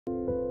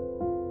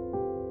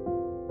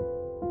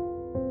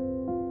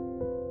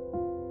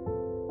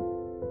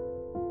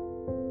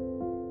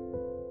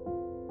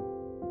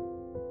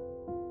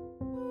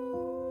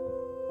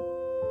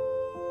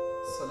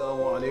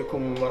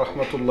aleykum wa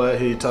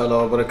rahmatullahi taala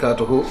wa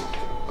barakatuhu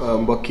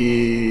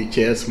mbokki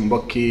Thiès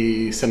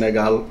mbokki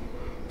Sénégal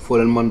foo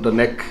leen mën a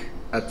nekk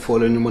ak foo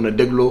leen ñu mën a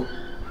dégloo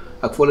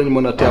ak foo leen ñu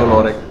mën a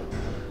teewloo rek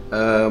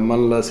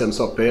man la seen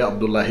soppe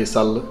Abdoulaye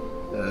Sall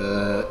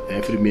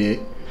infirmier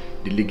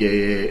di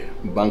liggéeyee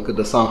banque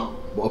de sang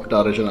bu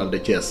hôpital régional de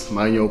Thiès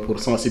maa ñëw pour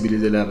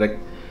sensibiliser leen rek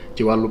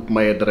ci wàllu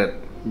maye deret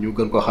ñu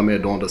gën koo xamee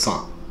don de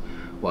sang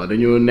waaw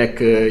dañu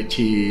nekk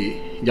ci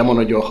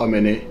jamono joo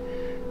xamee ne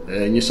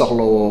ñi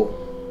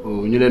soxlawoo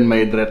ñu leen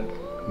may deret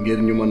ngir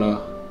ñu mën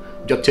a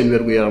jot seen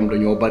wér-gu-yaram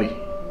dañoo bari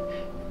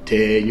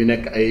te ñu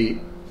nekk ay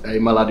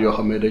malades yoo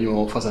xam ne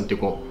dañoo fasanti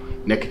ko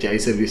nekk ci ay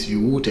services yu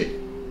wuute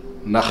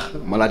ndax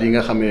malades yi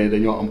nga xam ne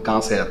dañoo am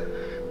cancer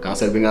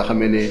bi nga xam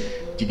ne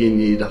jigéen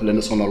ñi daf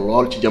leen sonal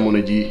lool ci jamono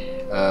ji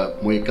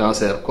muy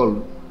cancer col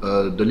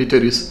de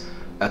l'utérus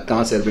ak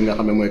cancer bi nga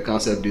xam ne mooy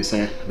cancer du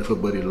sein dafa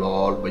bëri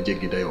lool ba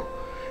jéggi dayoo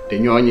te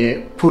ñooñee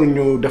pour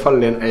ñu defal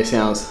leen ay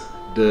séances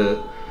de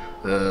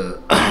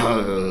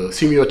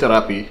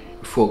chimiothérapie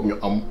il faut ñu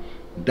am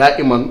daa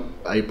iman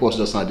ay postes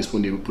de sang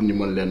disponible pour ñu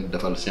mën leen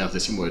defal séance de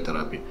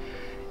chimiothérapie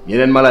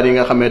ñeneen malades yi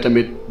nga xam ne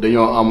tamit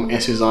dañoo am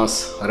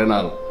insuffisance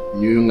rénale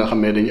ñu nga xam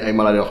ne dañu ay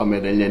malades yoo xam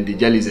ne dañ leen di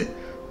dialyser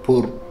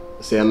pour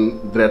seen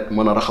deret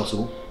mën a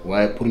raxasu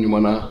waaye pour ñu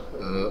mën a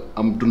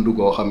am dund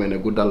goo xam ne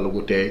gu dal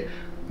gu teey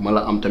mën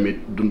a am tamit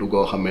dund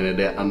goo xam ne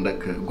day ànd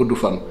ak gudd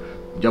fan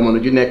jamono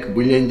ju nekk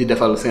bu ñu leen di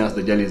defal séance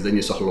de dialyse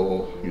dañuy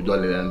soxlawoo ñu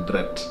dolli leen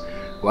deret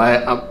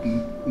waaye am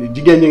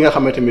jigéen ñi nga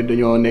xam ne tamit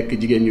dañoo nekk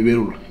jigéen ñu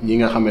wérul ñi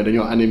nga xam ne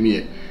dañoo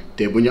anémie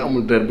te bu ñu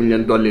amul deret bu ñu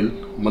leen dollil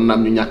mën naa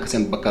am ñu ñàkk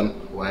seen bakkan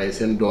waaye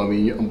seen doom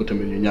yi ñu ëmb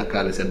tamit ñu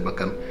ñàkkaale seen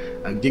bakkan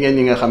ak jigéen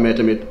ñi nga xam ne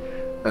tamit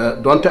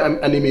donte am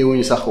anémie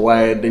wuñu sax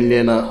waaye dañ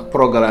leen a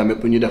programmer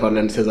pour ñu defar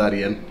leen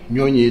césarienne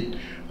ñooñu it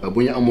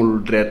bu ñu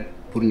amul deret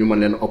pour ñu mën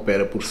leen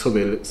opérer pour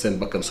sauver seen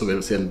bakkan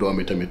sauver seen doom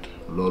yi tamit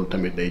loolu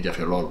tamit day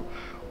jafe lool.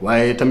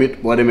 waaye tamit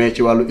boo demee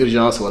ci wàllu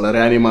urgence wala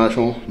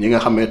réanimation ñi nga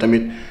xam ne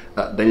tamit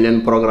dañ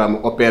leen programme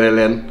opérer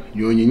leen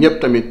ñooñu ñëpp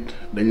tamit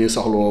dañuy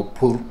soxlawoo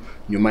pour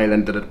ñu may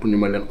leen deret pour ñu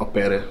mën leen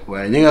opérer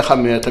waaye ñi nga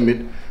xam ne tamit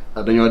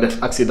dañoo def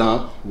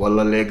accident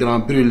wala les grands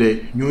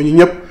brûlés ñooñu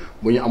ñëpp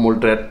bu ñu amul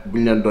deret bu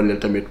ñu leen dolleel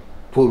tamit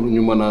pour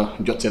ñu mën a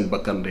jot seen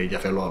bakkan day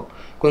jafe lool.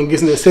 kon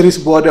gis ne service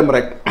boo dem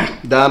rek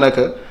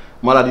daanaka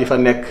malade yi fa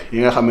nekk yi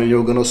nga xam ne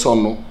ñoo gën a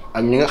sonn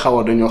ak ñi nga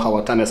dañoo xaw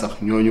a tane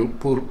sax ñooñu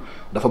pour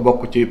dafa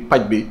bokk ci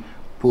paj bi.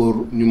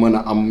 pour ñu mën a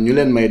am ñu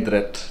leen may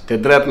deret te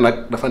deret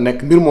nag dafa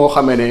nekk mbir moo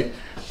xamee ne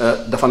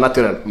dafa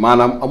naturel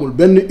maanaam amul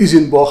benn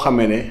usine boo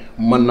xamee ne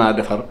mën naa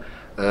defar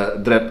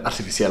deret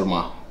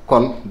artificiellement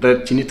kon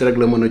deret ci nit rek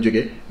la mën a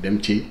jóge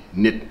dem ci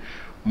nit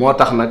moo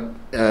tax nag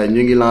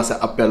ñu ngi lancé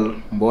appel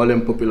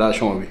mboolem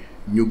population bi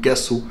ñu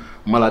gestu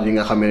malade yi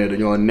nga xamee ne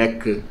dañoo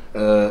nekk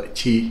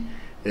ci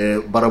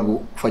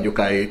barabu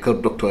fajukaay kër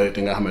docteur yi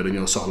te nga xam ne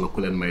dañoo soxla ku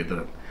leen may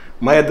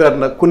deret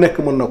nag ku nekk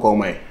mën na koo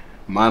may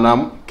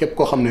maanaam képp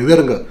koo xam ne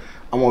wér nga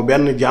amoo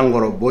benn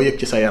jàngoro boo yëg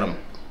ci sa yaram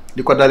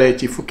di ko dalee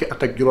ci fukki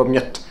at ak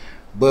juróom-ñett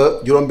ba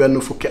juróom-benn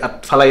fukki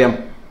at fa la yem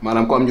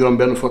maanaam ko am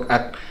juróom-benn fukki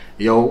at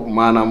yow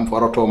maanaam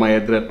waratoo maye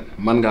deret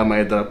mën ngaa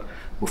maye deret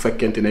bu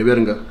fekkente ne wér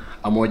nga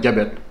amoo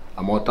diabète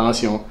amoo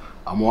tension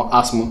amoo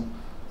asthme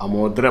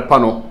amoo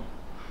drépano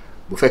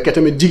bu fekkee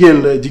tamit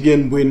jigéen la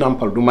jigéen buy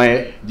nàmpal du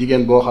maye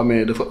jigéen boo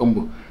xamee dafa ëmb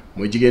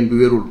mooy jigéen bi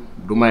wérul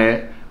du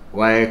maye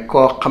waaye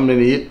koo xam ne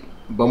ni it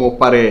ba mu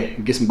paree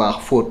gis mbaax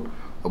fóot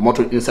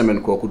motul une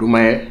semaine kooku du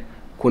maye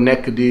ku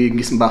nekk di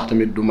gis mbaax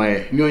tamit du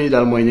maye ñooñu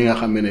daal mooy ñi nga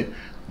xam ne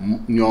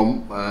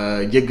ñoom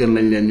jéggal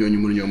nañ leen ñooñu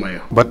mënuñoo maye.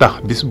 ba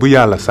tax bis bu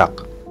yàlla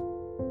sàq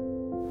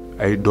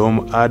ay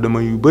doomu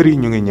aadama yu bari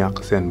ñu ngi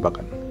ñàkk seen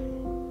bakkan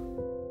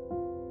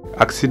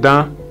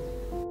accident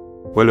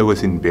wala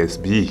wasin bees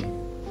bii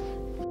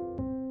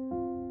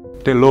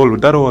te loolu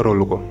dara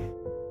waralu ko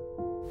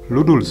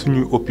lu dul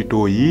suñu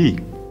hôpitaux yii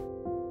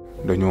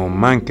dañoo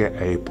manqué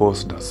ay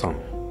postes de sang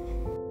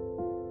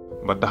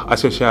ba tax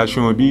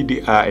association bii di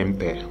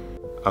AMP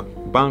ak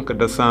banque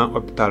de sang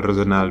hôpital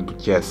régional bu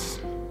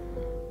Thiès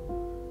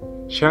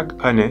chaque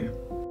année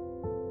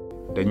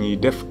dañuy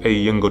def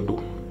ay yëngatu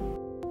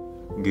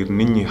ngir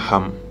nit ñi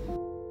xam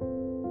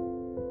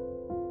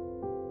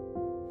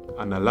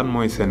ana lan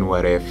mooy seen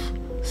wareef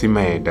ci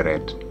maye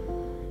deret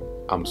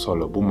am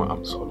solo bu mu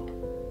am solo.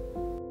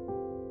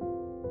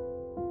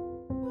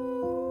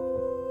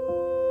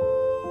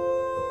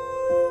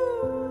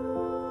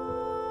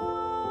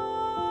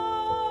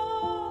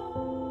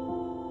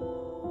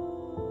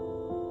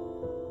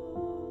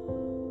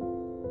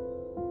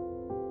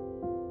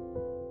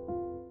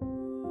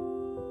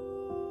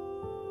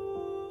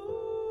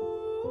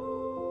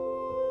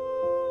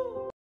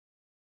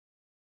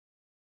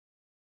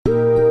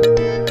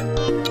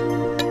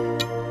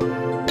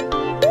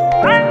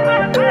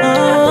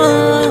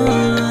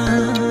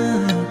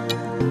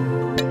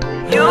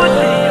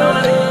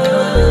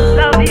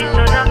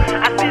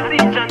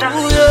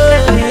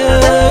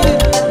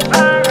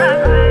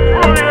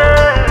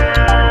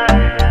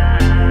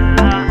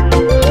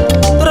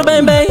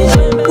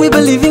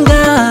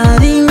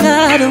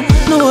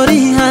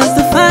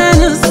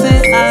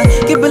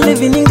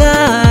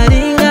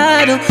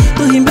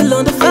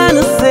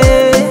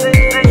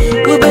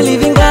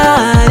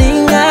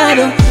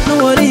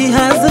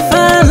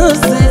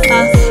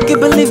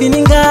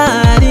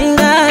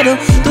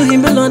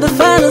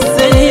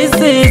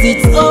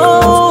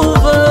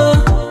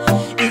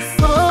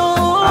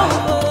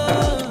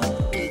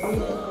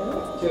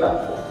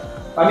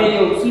 mais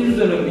yow suñu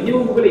zone bi ñëw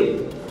bu ko léegi.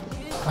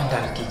 man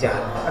daal kii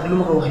jaaxal ak lu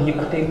ma ko wax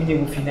ñëpp tey mu ñëw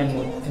fii nan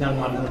moom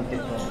finalement lu ma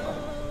def noonu quoi.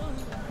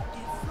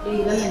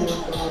 léegi lan lañ wax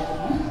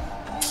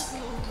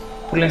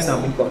pour l'instant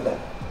buñ ko wax daal.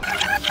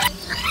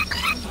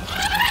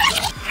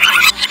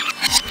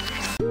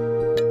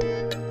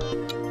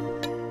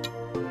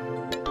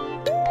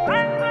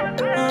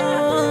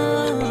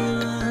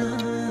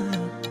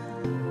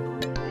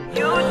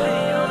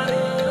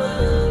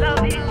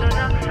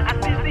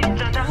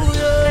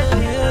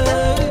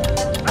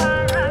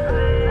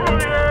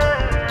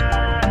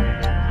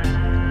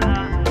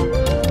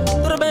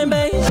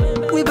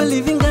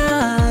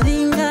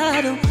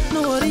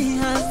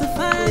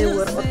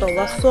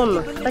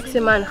 sonn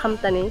taximaan xam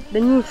te ne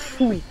dañuy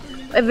fuuy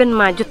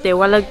événement jotee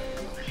wala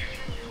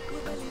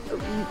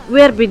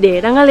weer bi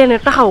dee danga leen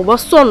taxaw ba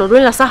sonn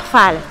duñ la sax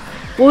faale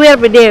bu weer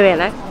bi deewee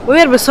nag bu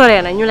weer bi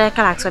soree nag ñu lay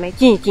klaxonné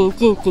ci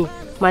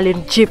ma leen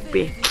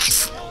jéppee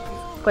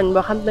koñ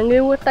boo xam da ngay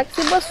wër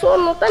taxi ba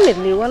sonn tamit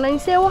lii war nañ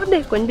see wax de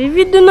koñ bi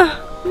vide na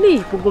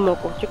lii bugguma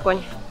ko ci koñ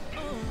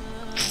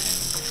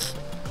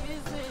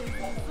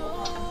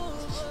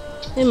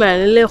li ma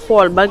ne lay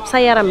xool ba sa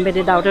yaram bi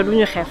di daw te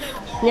duñu xef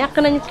ñàkk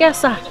nañu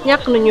kersa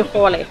ñàkk nañu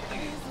xoolee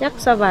ñàkk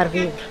savoir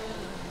vivre.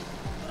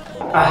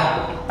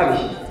 Abi.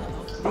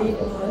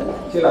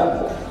 c'est là.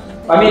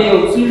 mais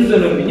yow suñu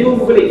zone bi ñëw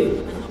bu ko léegi.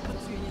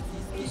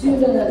 suñu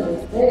zone bi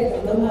léegi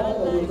dama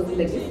ko ko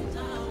léegi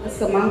parce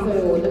que maa ngi koy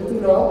woo depuis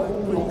loo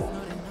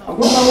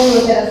bu ma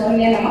wóoree téléphone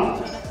nee na ma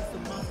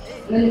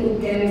nañu ko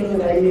génne ko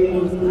la ñu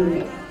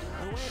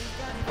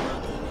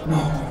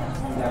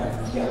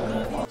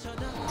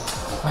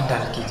man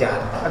daal kii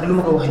jaaxal ak lu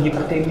ma ko wax ñëpp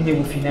tey mu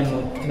ñëw fii nan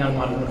moom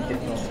finalement lu ma def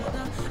noonu quoi.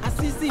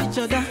 Assist each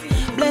other,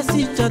 bless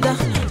each other.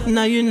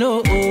 Now you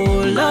know,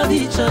 love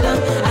each other.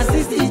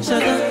 Assist each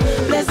other,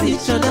 bless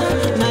each other.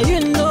 Now you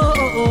know,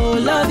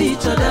 love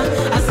each other.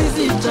 Assist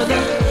each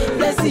other,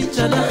 bless each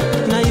other.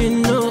 Now you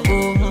know,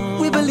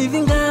 we believe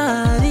in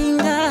God, in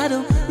God.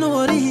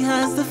 Nobody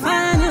has the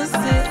final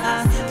say.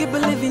 I keep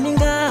believing in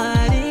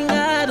God, in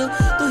God.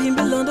 To Him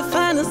belong the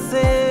final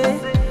say.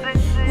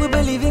 We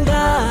believe in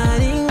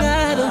God, in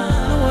God.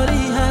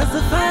 Nobody has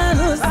the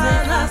final say.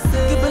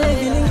 Keep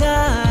believing in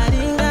God,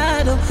 in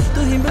God.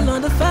 To Him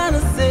belong the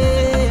final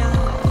say.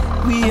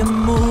 We are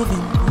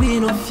moving, we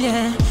no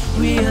fear.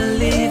 We are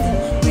living,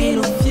 we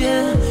no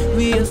fear.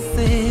 We are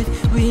safe,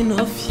 we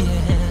no fear.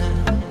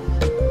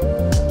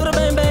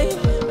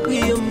 We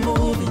are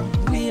moving,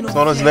 we no fear.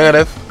 soxna si na nga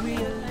def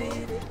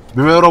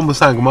bi may romb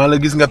sànq maa la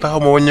gis nga taxaw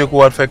ma wàññeeku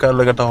waat fekkaat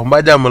la nga taxaw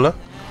mbaa jàmm la.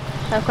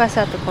 À quoi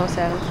ça te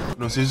concerne?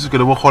 non c'est juste que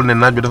dama xool ne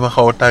naaj bi dafa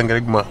xaw a tàng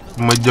rek ma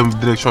jëm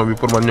direction bi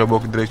pour man ñoo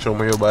bokk direction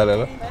ma yóbbaale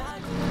la.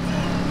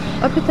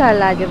 hôpital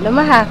laa jëm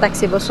dama xaar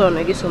taxi ba sonn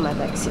gisuma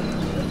taxi.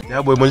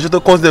 yaa booy man je te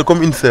considère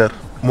comme une sœur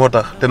moo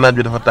tax te naaj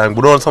bi dafa tàng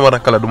bu doon sama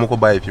rakk la du ma ko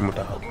bàyyi fii mu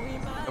taxaw.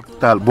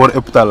 hôpital boor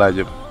hôpital laa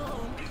jëm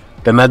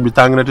te naaj bi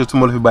tàng na te su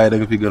ma la fi bàyyi da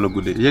nga fi gën a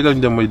guddee yéegal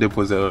ñu dem may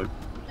déposé la rek.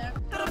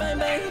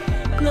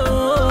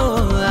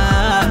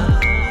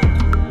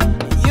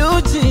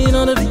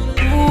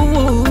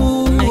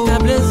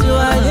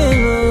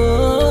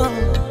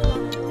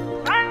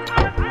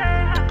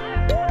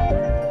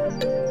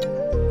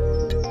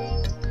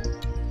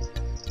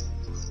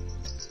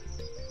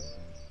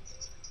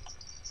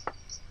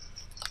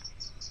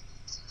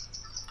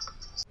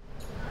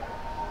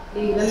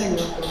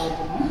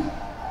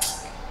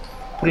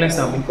 pour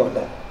l'instant buñ ko wax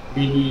daal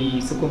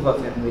léegi ce qu'on va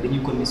faire mooy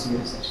dañuy continuer suñu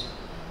recherche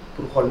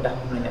pour xool ndax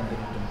mën nañu am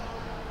benn dund.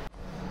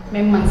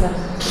 même man sax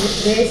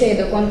j'ai essayé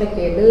de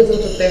contacter 2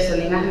 autres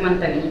personnes yi nga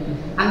xamante ni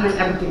am nañ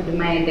habitude de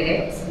maye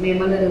deret mais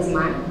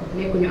malheureusement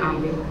nekkuñu en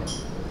ville.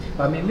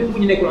 waaw mais même bu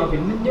ñu nekkul en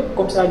ville nit ñëpp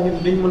comme ça ñun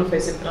dañu mën a fay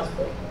seen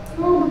transport.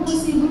 non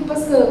possible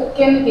parce que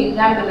kenn ki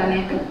Gambie la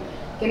nekk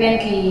keneen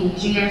ki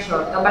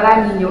Ziguinchor te balaa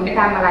ñuy ñëw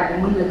état malade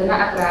bi mën na gën a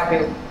aggravé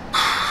wu.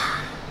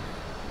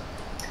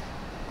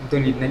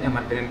 donc it dinañ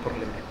amaat beneen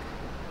problème rek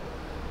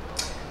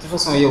de toute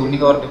façon yow ni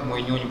nga war a def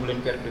mooy ñooñu bu leen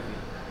perdre de vue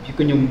vu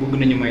que ñoom bëgg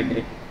nañu may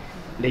rek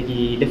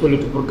léegi defal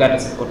tout pour garder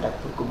seen contact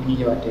pour que bu ñu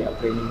ñëwaatee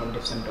après ñu mën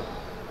def seen dox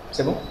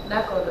c'est bon.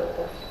 d'accord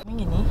docteur. mi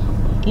ngi nii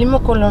li ma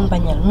ko doon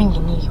bañal mi ngi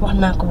nii wax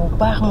naa ko bu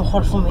baax mu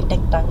xool fu muy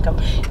teg tànkam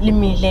li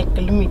muy lekk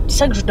li muy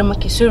chaque jour dama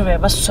koy surveiller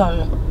ba sonn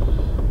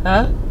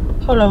ah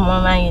xoolal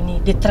maa ngi nii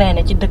di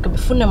traîner ci dëkk bi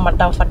fu ne ma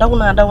daw fa daw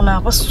naa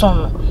ba sonn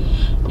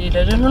lii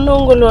la dina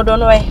ndongoloo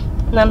doon way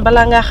naan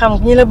balaa ngaa xam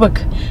ñi la bëgg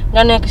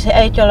nga nekk ci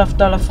ay colof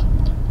tolof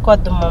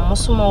code moom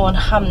mosuma woon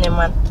xam ne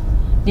man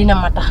dina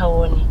ma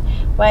taxawoo nii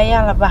waaye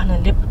yàlla baax na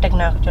lépp teg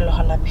naa ko ci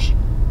loxo na bi.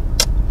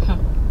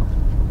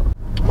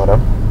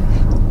 madame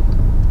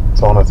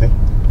soxna si.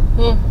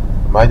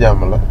 maa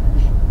jàmm la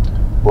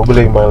boobu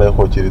léegi maa ngi lay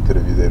xool ci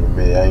téléviseur bi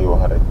mais yaa ngi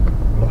wax rek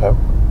lu xew.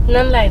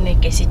 nan laay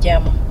nekkee ci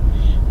jàmm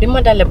bi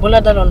ma dalee bu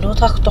la daloon doo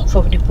tax toog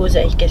foofu di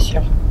poser ay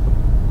questions.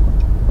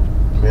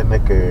 mais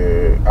nekk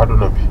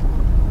àdduna bi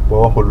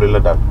boo waxul lu la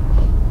daal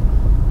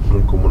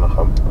mun ko mun a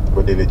xam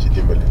ba dee ci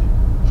dimbali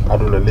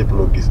àdduna lépp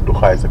loo gis du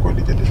xaay sa koy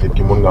lijjanti nit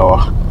ki mun ngaa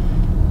wax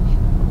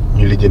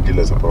ñu lijjanti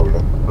la sa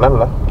problème lan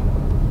la.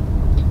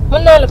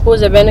 mën naa la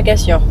poser benn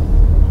question.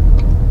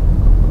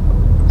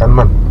 kan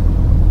man.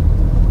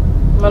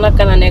 man ak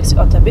kana nekk si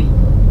oto bi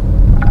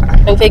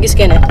danga fay gis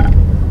keneen.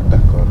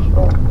 d'accord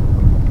waaw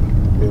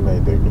lii lay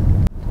déglu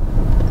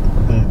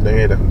da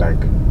ngay def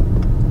ndànk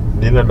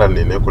lii la dal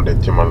nii nekkul de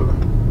ci man la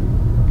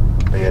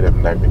da ngay def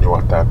ndànk ñu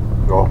waxtaan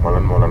nga wax ma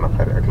lan moo la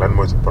naqari ak lan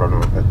mooy sa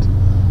problème en fait.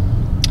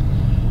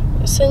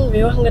 sëñ bi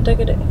wax nga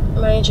dëgg de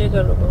maa ngi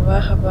jégalu bu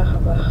baax a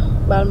baax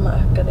baal ma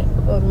ak de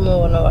loolu moo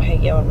woon a waxee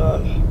ak yow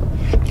noonu.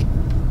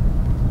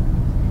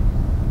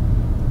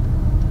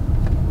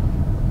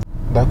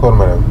 d'accord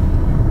madame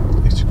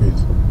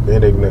excuse mais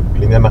léegi nag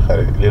li nga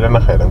naqari li la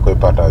naqari da nga koy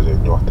partager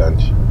ñu waxtaan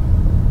ci.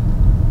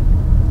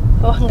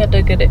 wax nga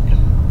dëgg de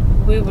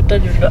buy bu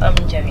tëjul lu am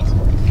njariñ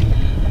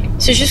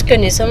c'est juste que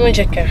ni sama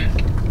jëkkër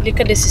li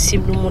ko des si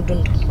lu mu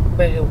dund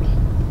bëriwul.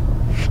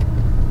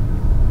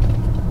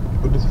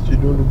 bu des ci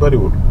dund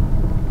bëriwul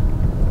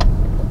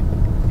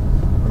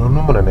loolu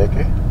nu mën a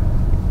nekkee.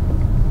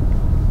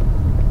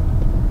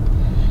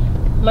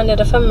 man ne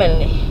dafa mel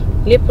ni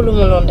lépp lu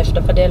ma loon def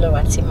dafa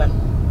delluwaat si man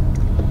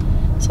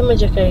sama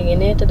jëkkër gi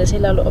ne tëdd si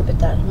lalu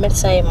hôpital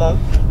médecin yi moom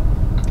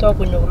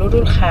tooguñu lu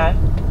dul xaar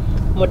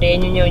mu dee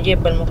ñu ñëw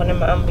jébbal ma ko ne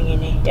ma am mi ngi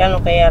nii yàlla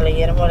na ko yàlla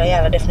yërëm wala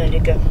yàlla def na li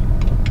gën.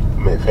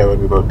 mais feebar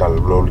bi ko dal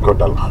loolu ko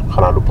dal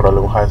xanaa du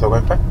problème xaalis a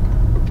koy faj.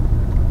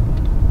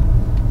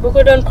 bu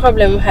ko doon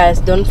problème xaalis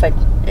doon faj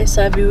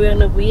instant bi wér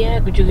na bu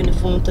yàgg jóge ni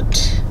fu mu tëdd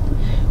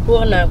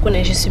wóor naa ku ne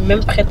je suis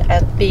même prête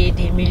à payer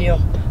des millions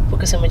pour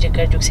que sama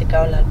jëkkër jóg si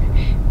kaw lal bi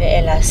mais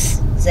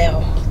hélas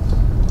zéro.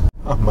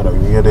 ah madame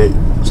ñu ngi dee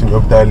suñu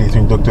hôpital yi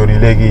suñu docteur yi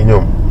léegi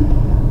ñoom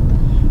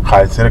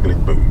xaalis rek lañ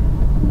bëgg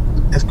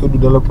est-ce que du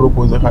dala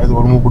proposer xaalis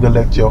wala mu bëgg a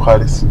lekk ci yow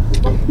xaalis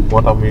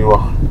moo tax muy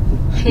wax.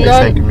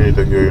 ay 5 minutes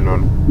ak yooyu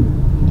noonu.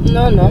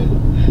 non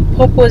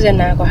proposé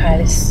naa ko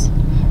xaalis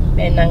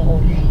mais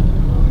nanguwul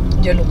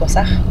jëlu ko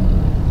sax.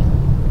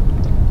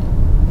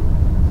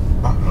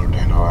 ah loolu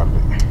doy na waar de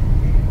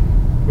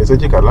mais sa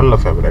jëkkër lan la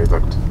feebar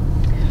exact.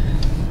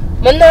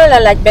 mën naa la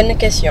laaj benn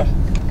question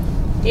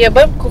yow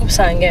ba groupe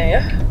sanguin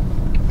ya.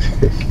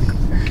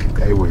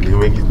 ay woy li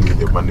may gis nii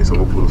de man ni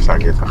sama groupe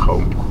sanguin sax xaw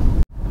ma ko.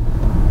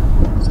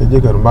 sa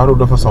jëkkër mbaaru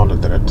dafa soxla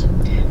deret.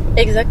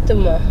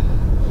 exactement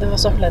dafa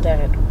soxla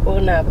deret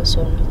wóor naa ba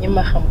sonn ñi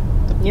ma xam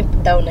ñëpp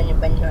daw nañu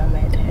bañ maa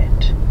may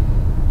deret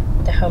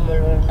te xamul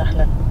loolu ndax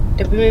lan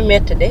te bi muy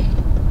metti de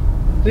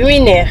bi muy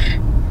neex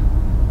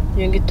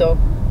ñu ngi toog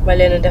ba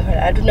leen defal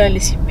àdduna li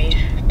si biir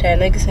te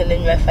nag gis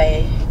nañ ma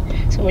fayee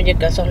sama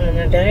jëkkër soxla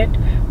na deret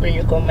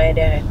mënuñu ko may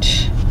deret.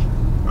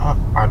 ah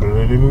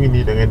àdduna li mu ngi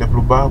nii da ngay def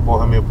lu baax boo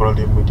amee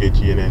problème mujjee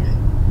ci yeneen yi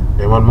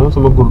mais man moom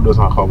sama groupe de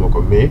sang xaw ma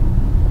ko mais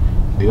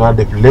dinaa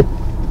def lépp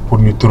pour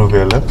ñu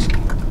trouver la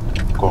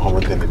koo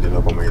xamante ne dina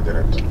ko may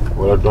deret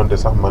wala donte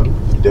sax man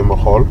dem a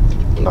xool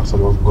ndax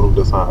sama groupe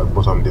de sang ak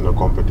bosam dina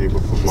compatible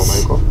pour ma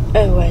may ko.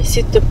 ay waay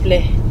s'il te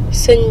plaît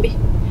sëñ bi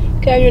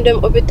kaa ñu dem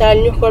hôpital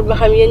ñu xool ba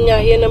xam yéen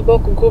ñaar yéen a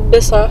bokk groupe de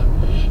sang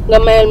nga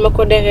mayal ma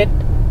ko deret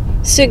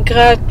c'est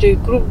gratuit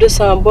groupe de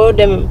sang boo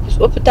dem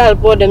hôpital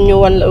boo dem ñu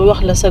wan la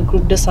wax la sa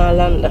groupe de sang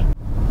lan la.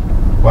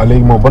 waaw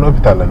léegi moom ban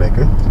hôpital la nekk.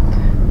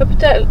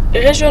 hôpital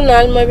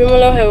régional mooy bi ma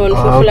la waxee woon.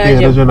 foofu laa jëm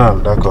ok régional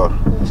d'accord.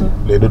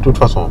 léegi de toute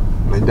façon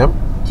nañ dem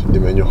suñ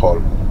demee ñu xool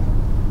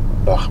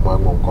ndax maa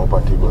ngi moom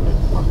compatible nañ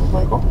man ma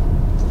may ko.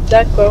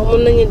 d'accord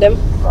mën nañu dem.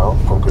 waaw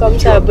comme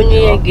ça bu ñu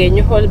yeggee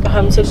ñu xool ba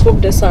xam sa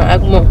groupe de sang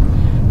ak moom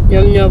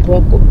ñoom ñoo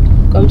bokk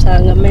comme ça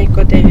nga may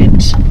ko deret.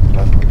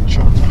 d'accord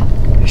inchallah.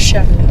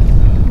 inchallah.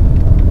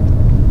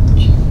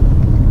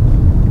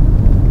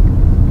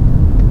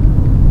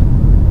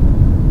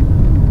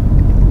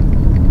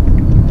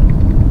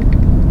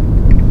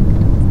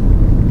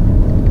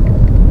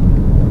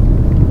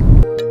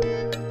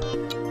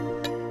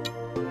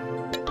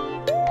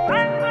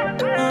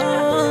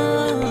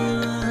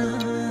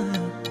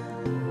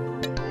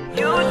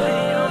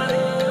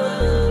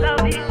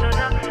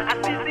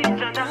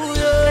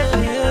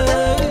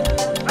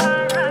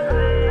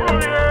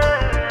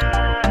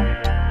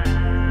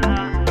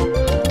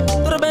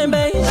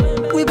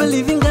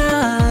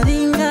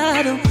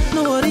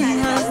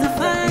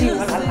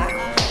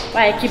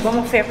 waaye kii ba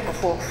mu fekk ko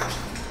foofu.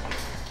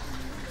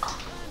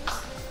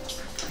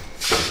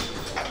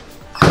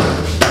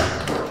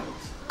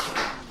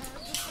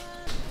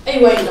 ay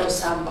waay ndaw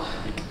Samba.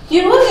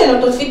 yéen war ngeen a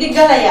toog fii di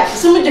galayaat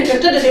sama jëkkër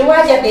tëdd di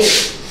waaj a dee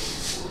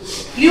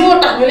lii moo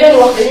tax ñu leen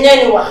wax dañ leen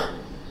di wax.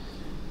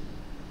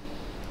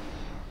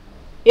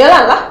 yàlla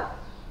la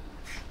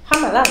xam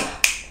nga lan la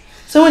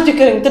sama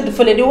jëkkër ngi tëdd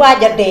fële di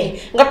waaj a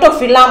dee nga toog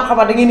fi laam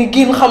xama da ngeen ni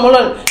génn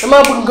xamaloon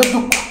damaa bëgg nga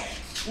jug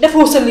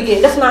defoo sa liggéey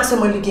def naa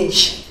sama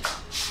liggéey.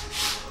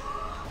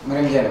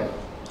 Madame Diallo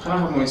xanaa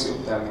xam mooy si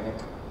hôpital nga nekk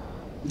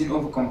ñun on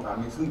peut comprendre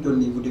mais fu mu toll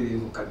nii vous devez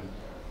vous calmer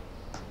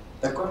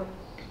d'accord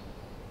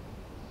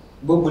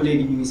boobu ba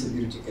léegi ñu ngi sa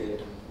biir ci kër yi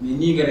mais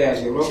nii nga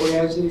réagir loo ko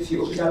réagir fii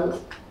hôpital la.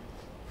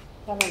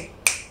 tamit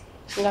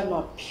nga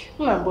noppi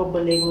maanaam boobu ba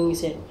léegi mu ngi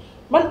seen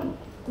man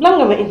lan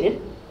nga ma indil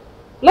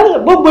lan nga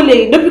boobu ba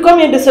léegi depuis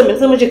combien de semaines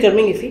sama jëkkër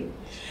mi ngi fi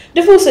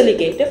defoo sa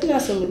liggéey def naa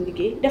sama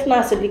liggéey def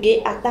naa sa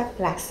liggéey à ta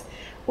place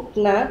ut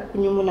naa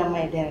ñu mun a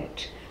may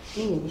deret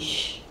ñu ngi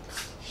nii.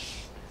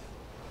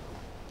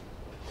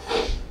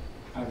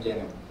 madame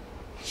Dieng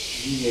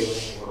lii ngay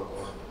war a ko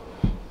wax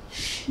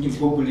ñun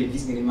boobu léegi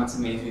gis nga ni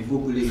massivement fii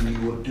boobu léegi ñu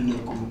ngi war a dundal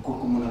ko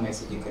mën a may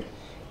sa jëkkër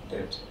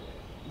deret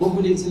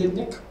boobu léegi si leen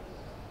nekk.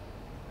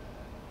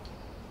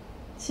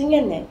 si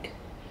ngeen nekk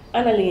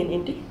ana li ngeen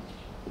indi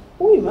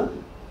wuy ma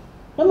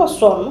dama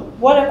sonn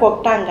boole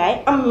koog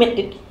tàngaay am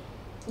mettit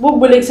boobu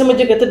ba léegi sama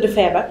jëkkër tëdd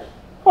feebar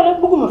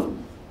xoolal bëgguma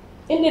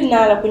fi indil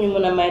naa la ku ñu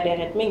mën a may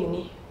deret mi ngi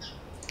nii.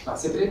 ah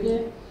c'est très bien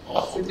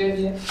c'est très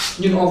bien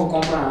ñun on vous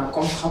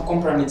comprend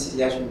comprendre nañ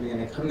situation bi nga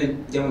nekk xam nañ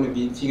jamono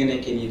bi fi nga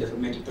nekkee nii dafa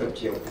métti trop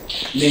ci yow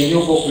mais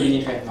ñoo bokk li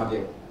ñuy xeex mag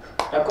yow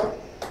d'accord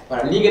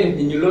voilà lii nga def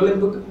ni ñu loolu lañ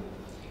bëgg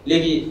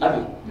léegi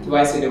abi tu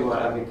vas essayer de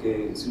voir avec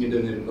suñu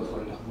donneur nga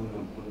xool ndax mun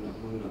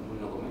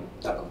na ko may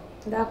d'accord.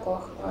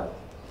 d'accord voilà.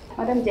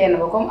 madame Dieng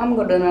ba comme am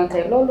nga donneur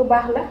tey loolu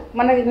baax la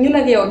man ak ñun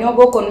ak yow ñoo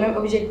bokkoon même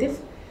objectif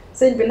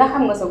sëñ bi ndax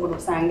xam nga sa groupe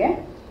sanguin.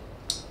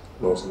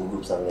 non sama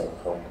groupe sanguin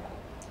xam nga.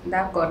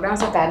 d'accord dans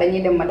ce cas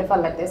dañuy dem ma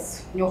defal la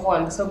test ñu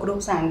xool sa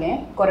groupe sanguin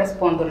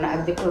correspondre na ak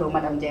jëkkëru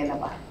madame Dieng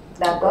ba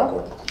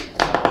d'accord.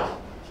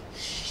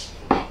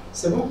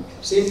 c'est bon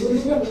c'est une bonne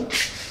nouvelle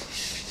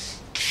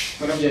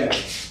madame Dieng.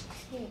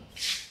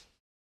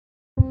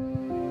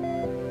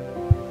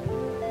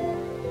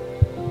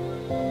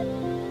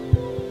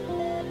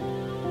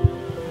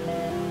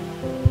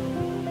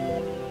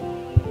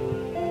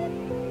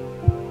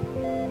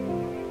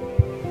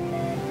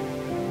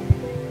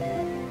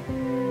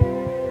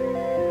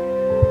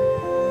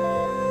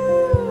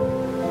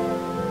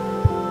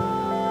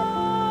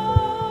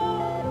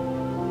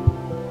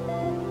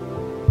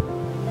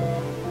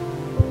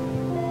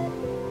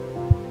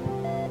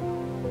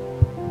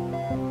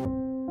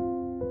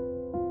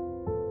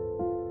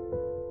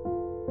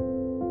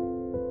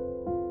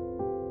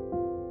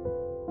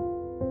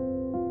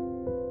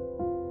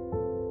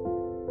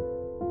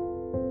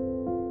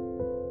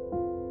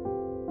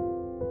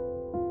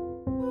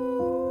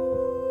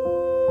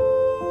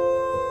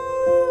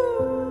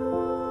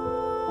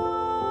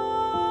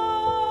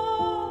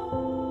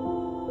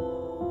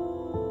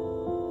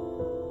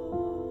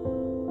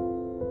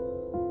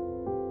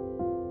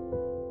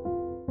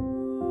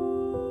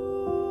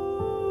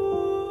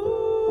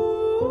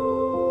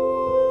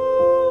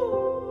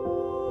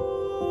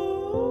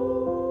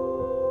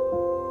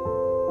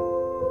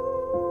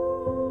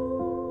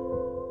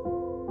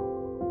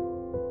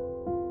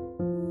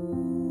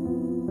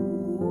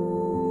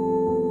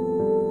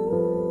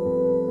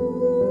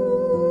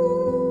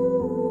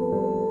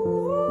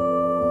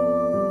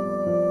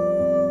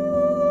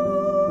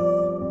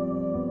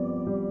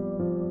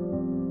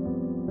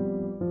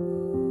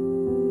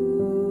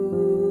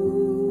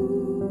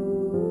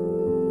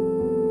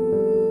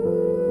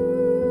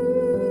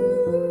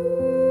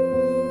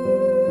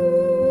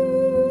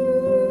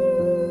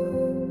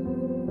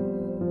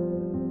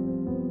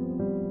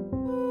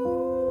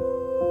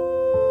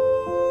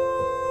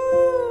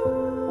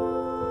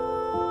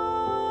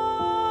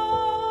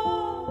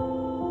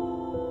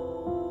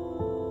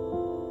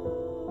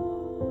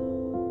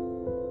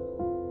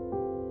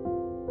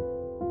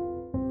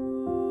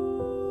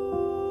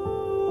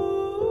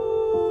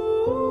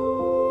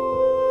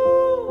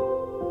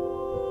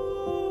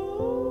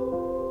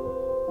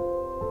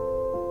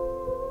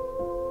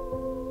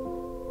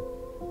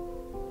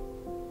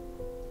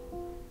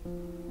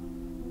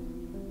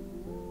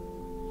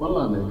 fan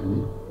laa nekk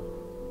nii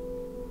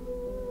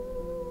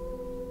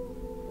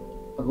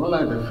ak lan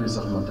laay def fii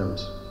sax man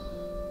tamit.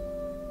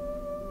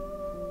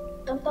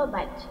 tonton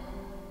Bàcc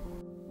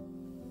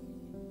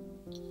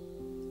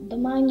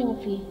damaa ñëw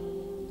fii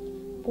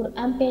pour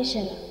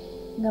empêcher la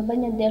nga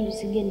bañ a dellu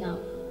ci ginnaaw.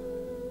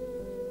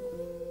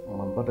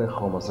 man ba tey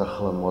xaw ma sax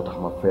lan moo tax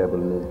ma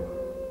faible nii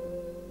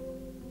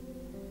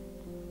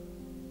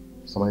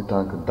samay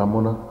tànk damm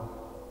na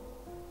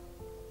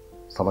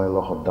samay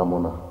loxo damm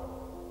na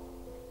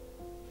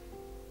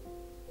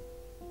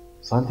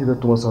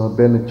sentiratuma sama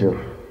benn cër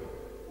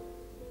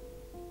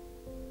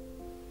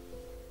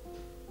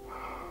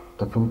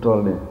te fi mu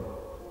toll nii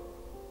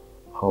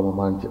xaw ma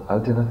maa ngi ci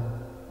altine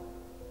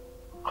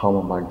xaw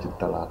ma maa ngi ci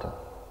talaata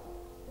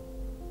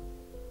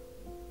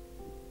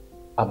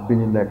ab bi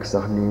ñu nekk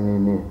sax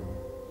nii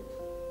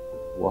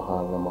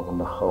waxaal na ma ko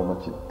ndax xaw ma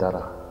ci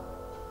dara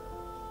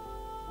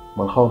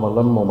man xaw ma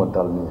lan moo ma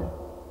dal nii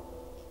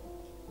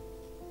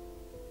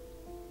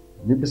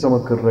ñibbi sama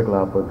kër rek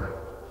laa bëgg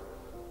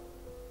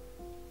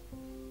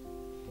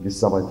gis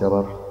sama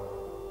jabar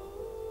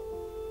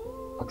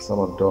ak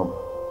sama doom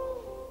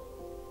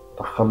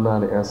te xam naa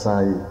ni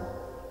instant yi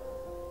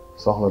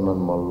soxla nan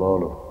ma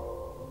loolu.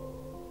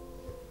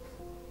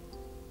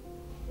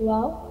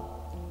 waaw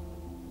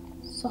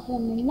soxla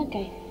nañ na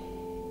kay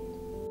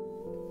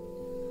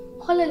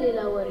xoolal li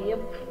la war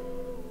yépp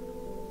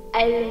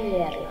ay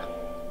lumière la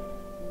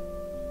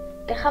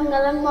te xam nga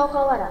lan moo ko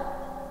waral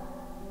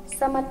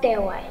sama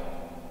teewaay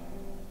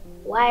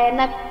waaye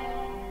nag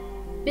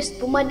bis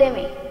bu ma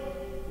demee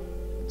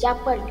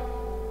jàppal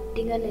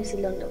di nga ne ci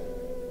lëndëm.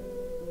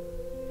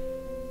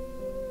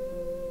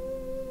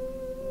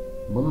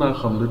 mën naa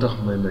xam li tax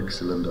may nekk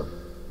ci lëndëm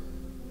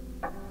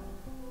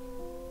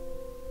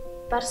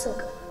parce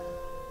que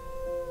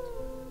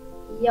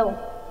yow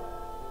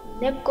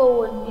nekkoo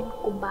woon nit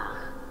ku baax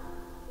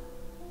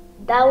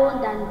daawoon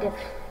daan def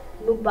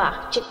lu baax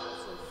ci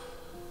suuf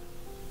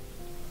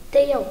te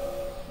yow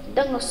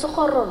danga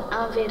soxoroon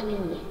envers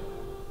nit ñi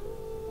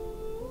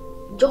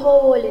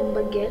joxowoo leen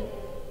mbëggeel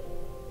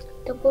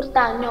te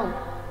pourtant ñoom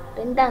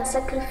dañ daan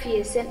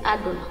sacrifier seen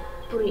àdduna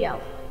pour yow.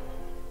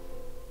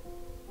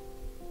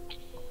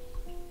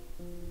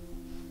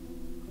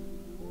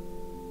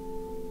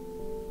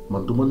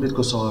 man duma nit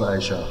ko soxor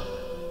Aïcha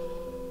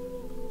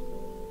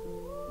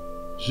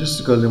juste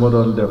que li ma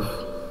doon def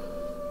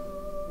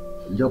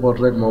njaboot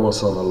rek moo ma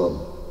sonaloon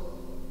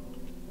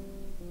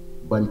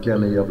bañ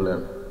kenn yeb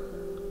leen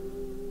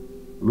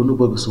lu nu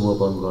bëgg suba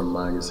ba ngoon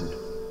maa ngi si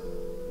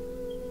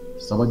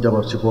sama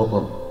jabar ci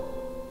boppam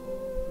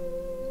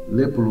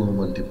lépp lu mu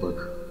mënti bëgg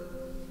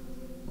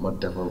ma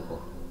defal ko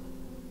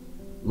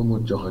lu mu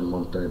joxoñ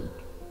moom tamit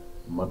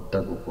ma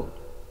taggu ko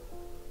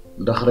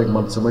ndax rek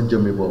man sama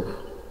jëmmi bopp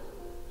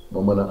ma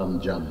mën a am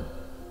jàmm.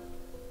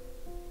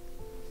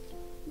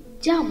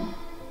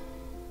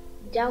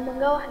 jàmm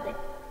nga wax de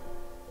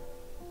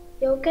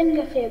yow kañ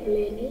nga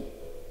faible nii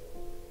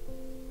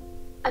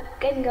ak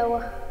kañ nga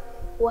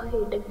wax yu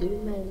dëgg yu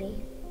mel nii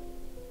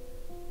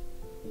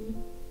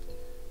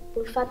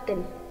bul fàtte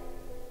ni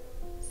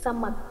sa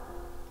mag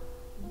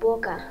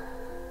Bokar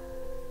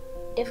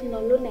def na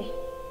lu ne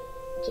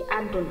ci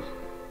àdduna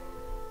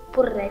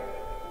pour rekk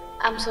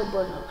am sa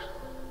bonheur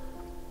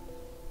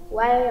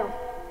waaye yow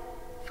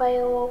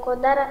fayewoo ko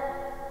dara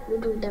lu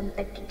dul dem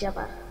tekki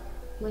jabar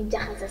muy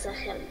jaxase sa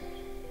xel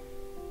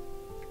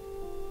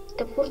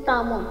te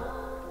pourtant moom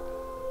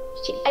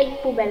ci ay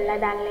poubelle la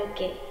daan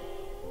lekkee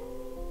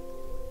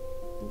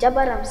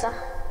jabaram sax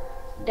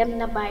dem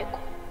na bàyyi ko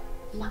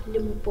ndax li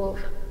mu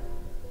pauvre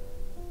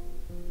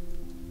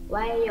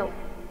waaye yow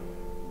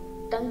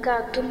danga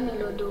tourné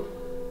le dos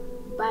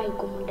bàyyi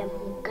ko mu dem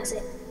mu kase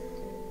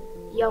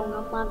yow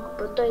nga màgg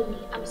ba toy ni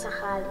am sa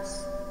xaalis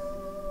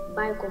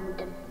bàyyi ko mu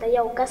dem te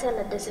yow kase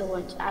la dese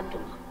woon ci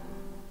àdduna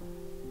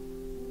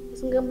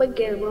gis nga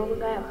mbëggeel boobu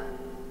ngay wax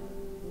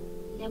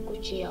nekku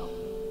ci yow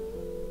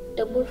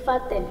te bul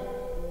fàtte ni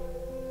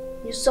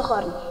ñu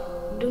soxor ni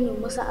duñu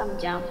mës a am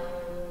jàmm.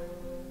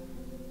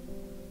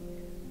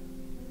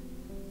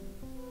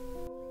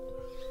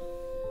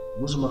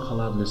 musuma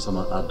xalaat ni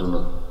sama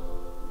àdduna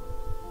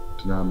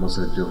dinaa mës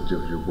a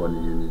jëf-jëf yu bon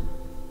yi nii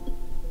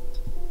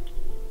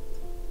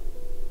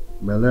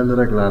mais lenn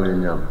rek laa lay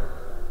ñaan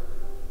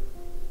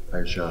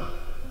Aïcha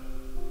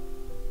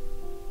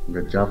nga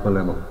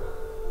jàppale ma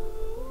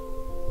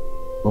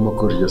ba ma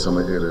corriger sama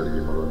erreur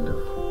yi ma doon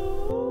def.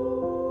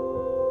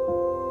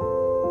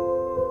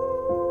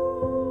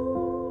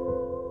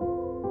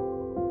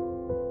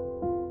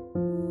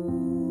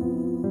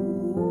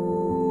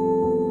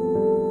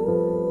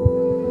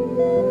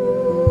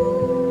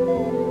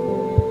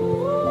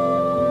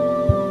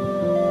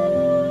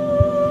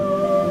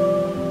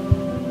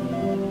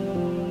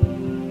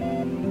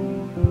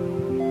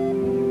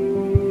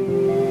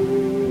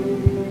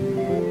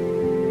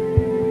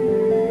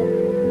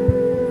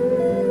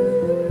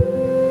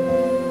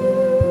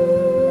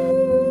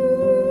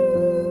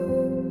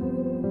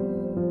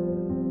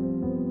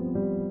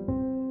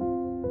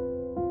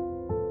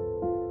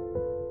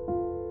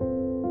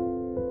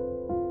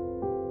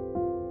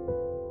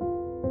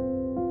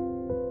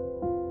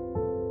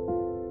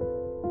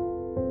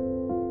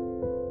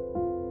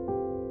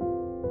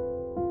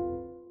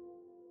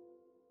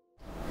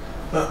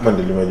 man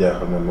de li ma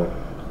jaaxal man moom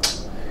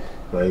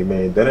maa ngi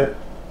may deret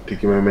te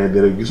ki may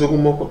deret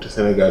gisaguma ko te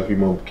Sénégal fii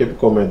moom képp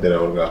koo may deret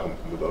war ngaa xam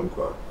fu mu doon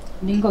quoi.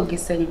 di nga ko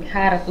gis sëñ bi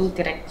xaaral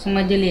tuuti rek su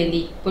ma jëlee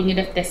lii pour ñu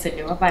def test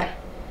bi ba pare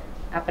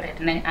après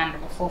dinañ ànd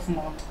ba foofu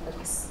moom nga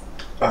gis.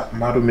 ah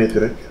maa du métti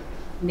rek.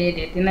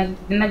 déedéet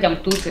dina jam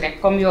tuuti rek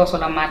comme yoosu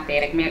la màttee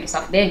rek mais du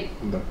saf dégg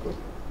nga. d'accord.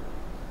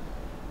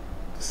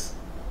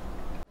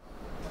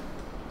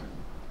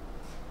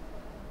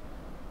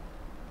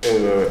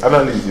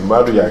 analyse yi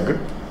maa du yàgg.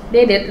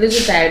 déedéet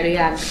résultat yi du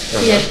yàgg.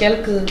 fii ak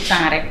quelque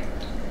temps rek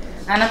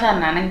en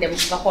attendant nañ dem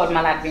nga xool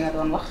malade bi nga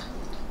doon wax.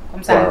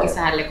 comme ça nga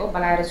gisaale ko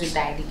balaa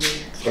résultat yi di génn.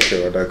 ok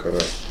waaw d'accord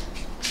waaw.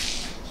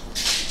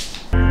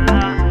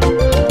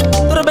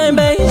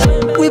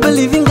 We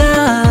believe in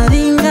God,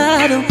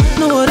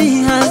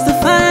 nobody has the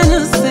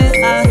final say.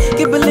 I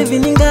keep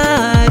believing in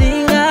God,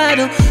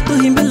 to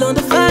Him belong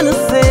the final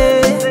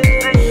say.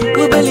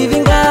 We believe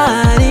in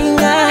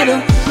God,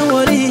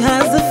 nobody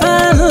has the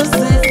final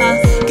say.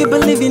 I keep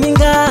believing in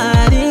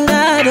God,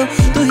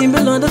 to Him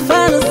belong the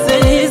final say.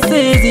 He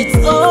says it's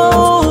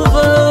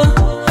over,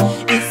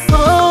 it's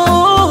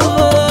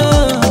over,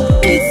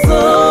 it's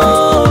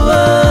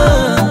over.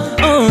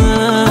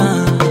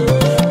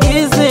 He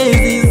says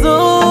it's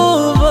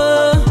over,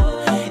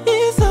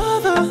 it's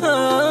over,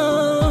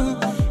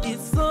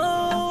 it's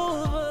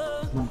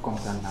over. man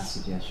comprendre la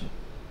situation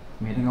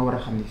mais da nga war a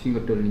xam ne fi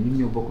nga toll nii ñun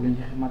ñoo bokk lu ñu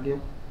xeex mag yow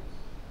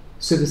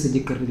sëgg sa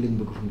jëkkër rek lañ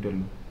bëgg fu mu toll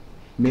nii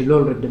mais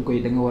loolu rek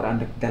da nga war a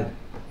ànd ak dal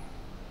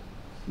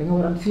da nga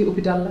war a ànd fii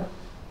hôpital la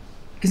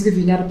gis nga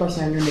fii ñaata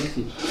patient ñoo nekk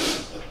fii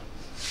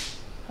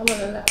xam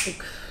nga la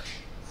bëgg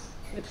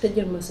nga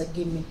tëjal ma sa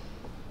gémmiñ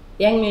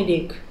yaa ngi may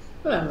dégg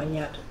walla ma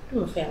ñaata du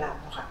ma fee laa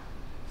moo xam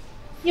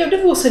yow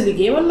defoo sa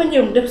liggéey man ma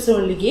ñëw def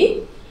sama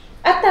liggéey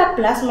à ta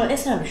place man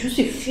instant bi je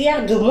suis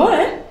fière de moi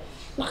hein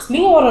ndax li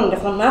nga waroon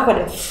def man maa ko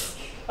def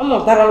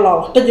amoo dara loo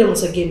wax tëjal ma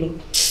sa gémmiñ.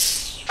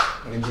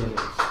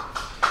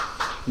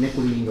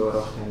 nekkul li nga war a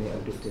waxtaanee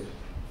ak docteur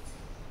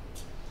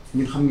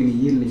ñun xam nga ni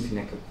yéen lañ fi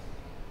nekk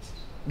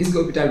gis nga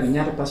hôpital bi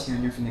ñaata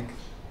patient ñoo fi nekk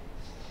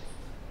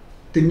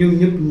te ñoom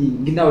ñëpp ñii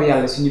ginnaaw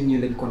yàlla si ñun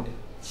ñii lañ compté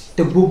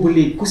te boobu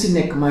léegi ku si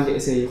nekk maa ngi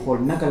essayé xool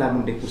naka laa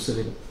mën def pour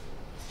sauver la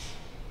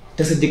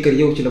te sa jëkkër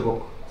yow ci la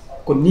bokk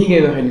kon nii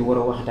ngay waxee ni war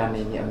a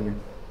waxtaanee ñi ak ñun.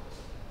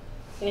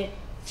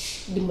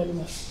 dimbali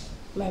ma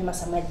may ma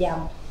sama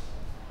jàmm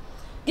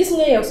gis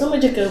nga yow sama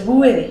jëkkër bu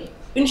wéree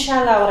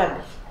incha allah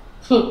rabbi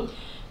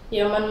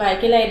yow man maay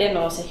ki lay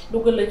dénoncé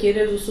dugal la ci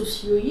réseaux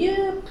sociaux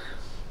yëpp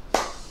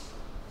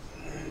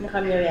nga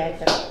xam yow yaay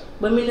kat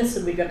ba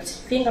ministre bi jot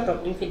si fii nga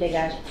toog duñ fi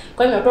dégagé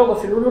kon yow toogoo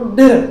fi lu dul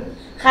dërëm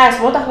xaalis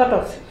moo tax nga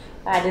toog fi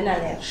waaye dina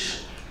leer.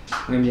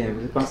 même bien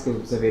je pense que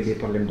vous avez des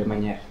problèmes de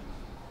manière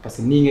parce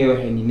que nii ngay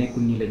waxee ni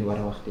nekkul nii lañu war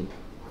a wax tey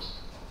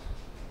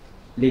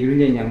léegi lu ñu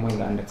lay ñaan mooy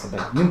nga ànd ak sa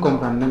dal ñun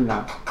comprendre nañ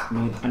la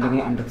mais da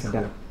ngay ànd ak sa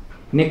dal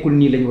nekkul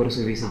nii lañu war a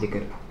sauver sa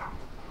jëkkër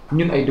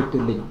ñun ay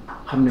docteur lañu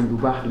xam nañ bu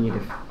baax li ñuy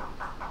def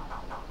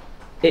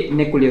et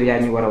nekkul yow yaa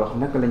ñu war a wax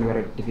naka lañu war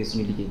a defee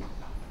suñu liggéey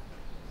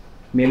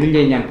mais lu ñu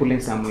lay ñaan pour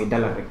l'instant mooy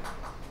dalal rek.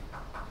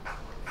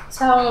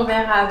 ça on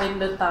verra avec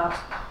le temps.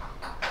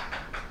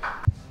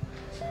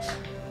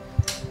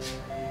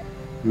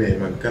 mais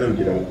man kanam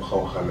gi dama ko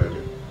xaw a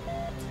xamee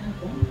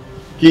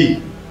kii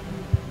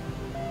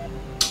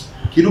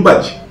du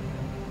bàcc.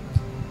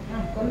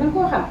 kon da nga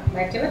koo xam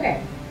bàcc ba tey.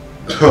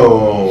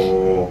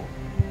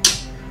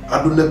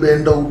 adduna bee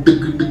ndaw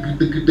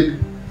dëgg.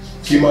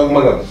 kii ma ak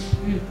magam.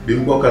 bi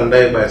mu bokkal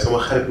nday baay sama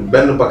xaritu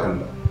benn bakkan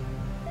la.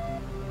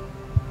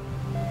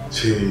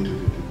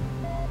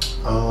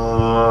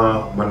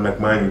 man nag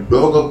maa ngi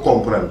doog a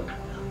comprendre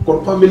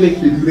kon famille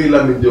nekk di rëy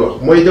laa di wax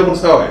mooy jabar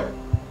saa waay.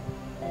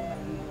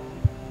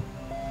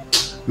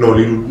 non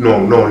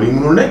lii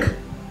mënul nekk.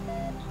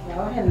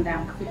 waaw waxee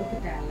ndànk fi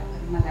hôpital la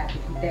ak malade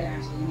bi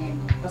déranger ñeneen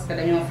ñi parce que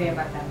dañoo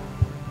feebar dal.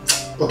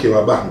 ok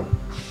waaw baax na.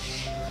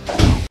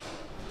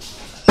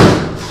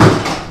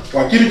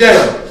 waaw kii bi jaay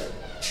na.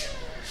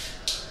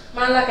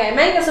 man la kay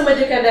may nga sama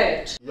jëkkër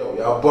deret. yow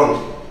yaa bon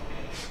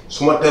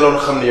su ma teeloon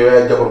xam ne yow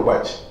yaay jabaru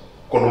bàcc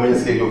kon du ma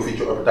ñëwee yow fii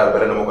ci hôpital ba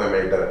ren dama koy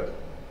may deret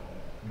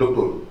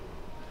docteur.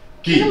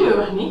 kii muy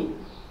wax nii.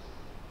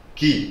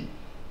 kii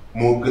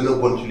moo gën a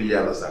bon ci li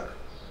yàlla sàkk.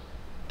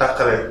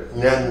 takkale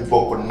ñaar ñu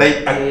bokk ndey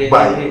ak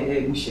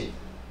baay. monsieur.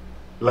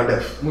 la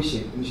def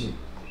monsieur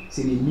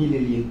c'est nii la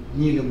lieu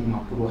nii la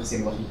moment pour wax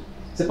seen wax yi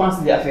je pense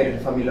que les affaires de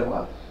famille la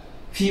quoi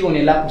fii on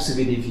est là pour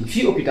sauver des vies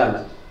fii hôpital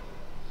la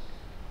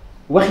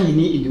wax yi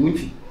nii indi wuñ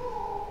fi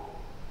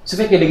su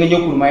fekkee da nga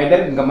ñëw pour maye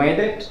deret nga maye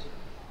deret.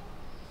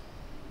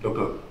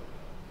 docteur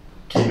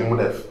kii ni mu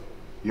def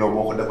yow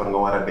boo ko defoon nga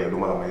war a dee du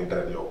ma la may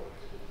deret yow.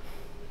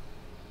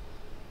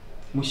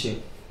 monsieur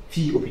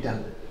fii hôpital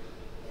la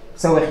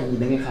sa wax yi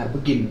da ngay xaar ba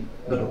génn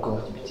nga doog ko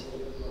wax ci biti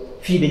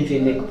fii dañ fay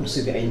nekk pour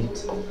sauver ay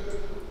nit.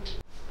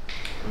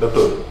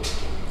 docteur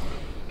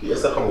kii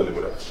est-ce que xam nga li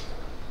mu def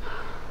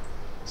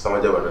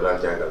sama jabar da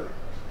daan jàngal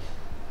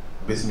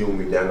bés ñëw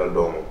mi jàngal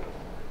doomam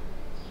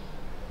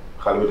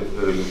xale bi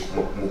def erreur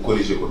mu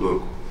corriger ko dóor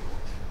ko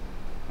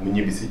mu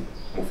ñibbisi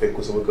mu fekk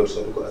ko sama kër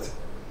sotti ko asi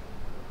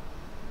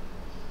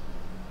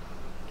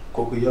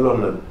kooku yaloon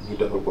na ñu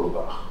defal ko lu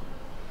baax.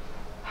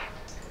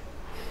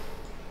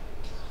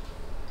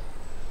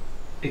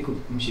 écoute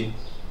monsieur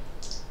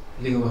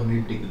li nga wax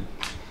ni dëgg la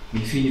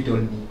mais fii ñu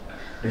toll nii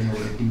dañoo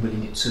war a dimbali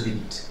nit sauver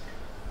nit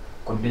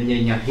kon dañ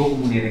lay ñaan boo ko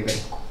mënee rek nga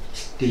def ko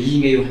te yii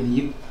ngay wax nii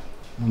yëpp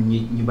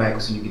ñu bàyyi ko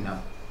suñu ginnaaw.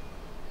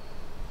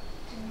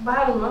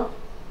 baal ma.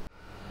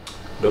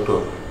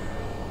 docteur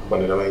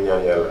man damay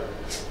ñaan yàlla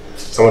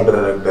sama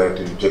deret ak deret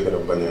yu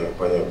jëkkëram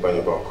bañ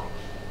a bokk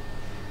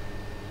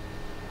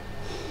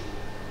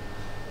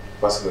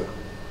parce que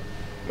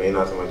may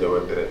naa sama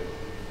jabar deret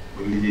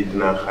ba liggéey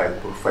dinaa xaaj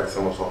pour faj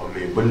sama soxla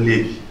mais ba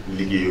léegi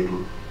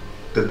liggéeyatul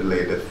tëdd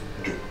lay def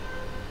jub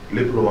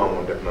lépp lu ma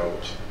amoon def naa ko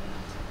ci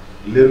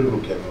leen lu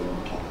kenn lu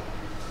kii.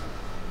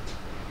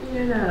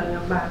 nee naa la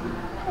nga baal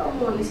ma xaw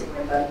ma li si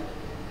defal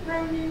maa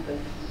ngi koy.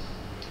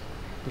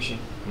 monsieur.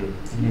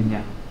 dañ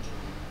ñaan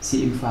si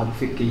une fois bu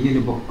fekkee yéen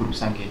a bokk groupe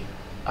sanguin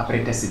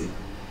après test bi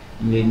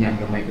ñu lay ñaan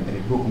nga may ko dara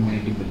boo ko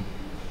mënee dimbali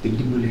te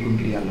dimbali ko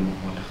ngir yàlla moom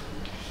moo tax.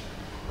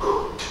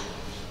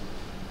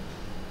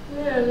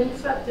 nee na nañ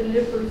fàtte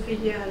lépp lu fi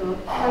jaaroon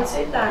man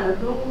seytaane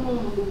doomu moom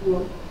mu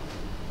duggoon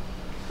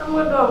xam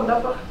nga doom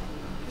dafa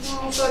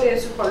mu soree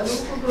si xol ni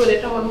mu ko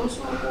dóoree tamit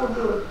mosuma koo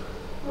dóor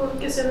loolu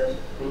kese la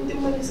ñu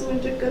dimbali sama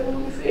jëkkër mu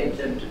ngi fee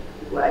tëdd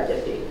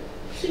waajatee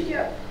si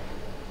jàpp.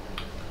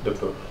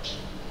 docteur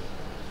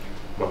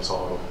man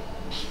soxla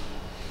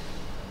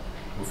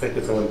bu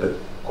fekkee sama dëkk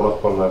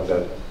correspondant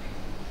daal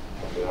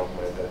man dinaa ko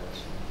may dara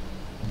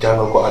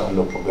jàngal ko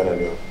àdduna pour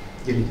beneen yoon.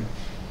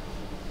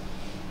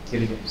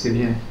 jërëjëf c'est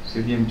bien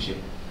monsieur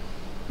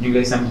ñu ngi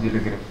lay sant di la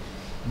gërëm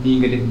nii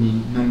nga def nii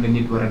noonu la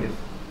nit war a def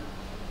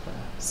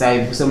saa yi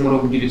bu sa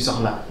moroomu jullit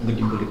soxlaa nga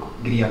dimbali ko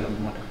ngir yàlla bu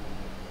moo tax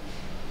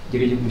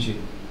jërëjëf monsieur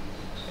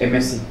et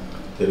merci.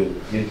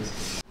 jërëjëf.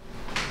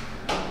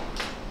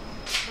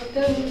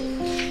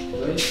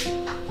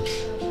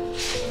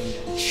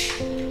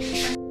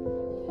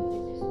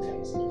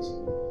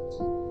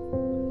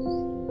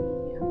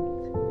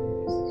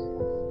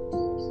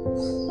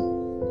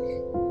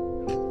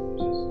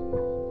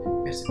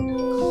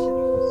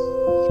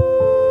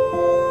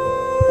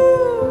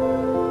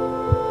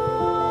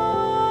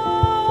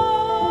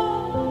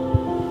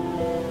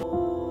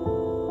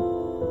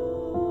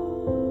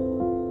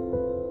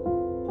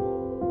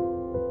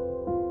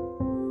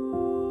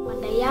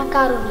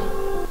 yaakaaru ne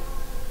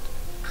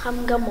xam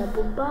nga ma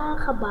bu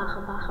baax a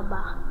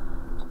baax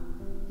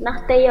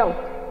ndaxte yow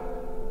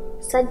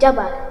sa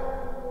jabar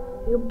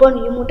yu bon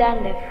yu mu daan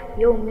def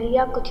yow mi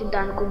yàq ci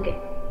daan gunge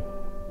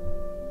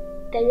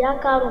te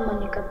yaakaaruma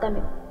ni ko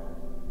tamit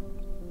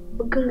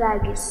bëgg ngaa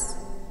gis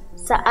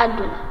sa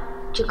àdduna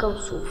ci kaw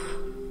suuf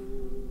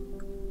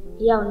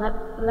yow nag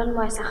lan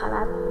mooy sa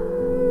xalaat.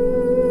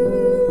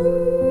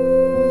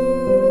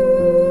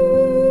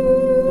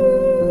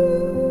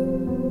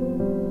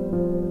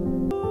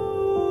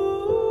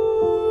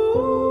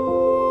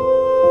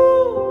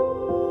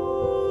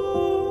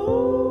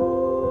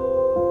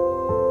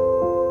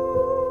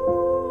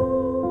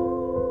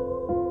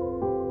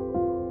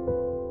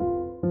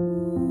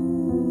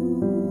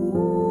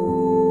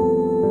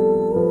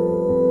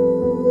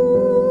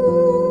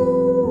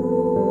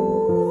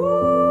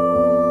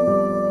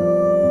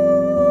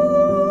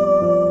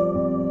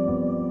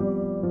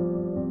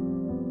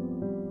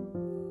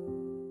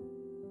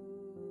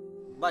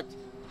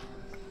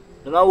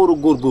 dangaa war a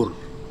góorgóorlu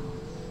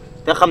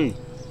te xam ni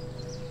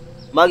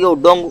maa ngi yow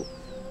dong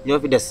ñoo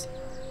fi des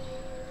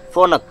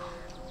foo nag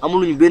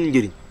amuluñu benn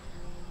njëriñ.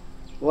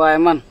 waaye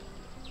man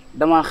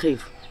dama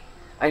xiif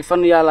ay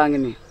fan yàllaa ngi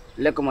nii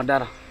lekkuma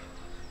dara.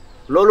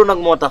 loolu nag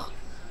moo tax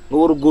nga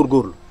war a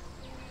góorgóorlu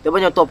te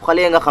bañ a topp xale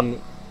yi nga xam ni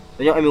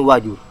dañoo ami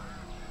waajur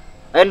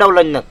ay ndaw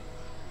lañ nag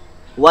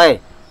waaye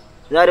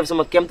dinaa def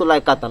sama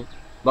kéemtulaay kàttan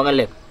ba nga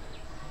lekk.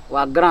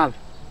 waa grand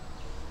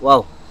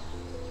waaw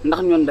ndax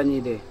ñun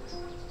dañuy dee.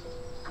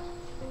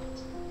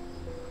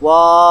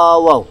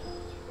 waaw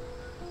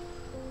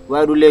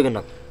waaye du léegi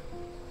nag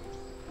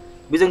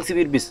bis ak si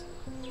biir bis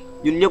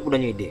ñun ñëpp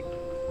dañuy dee.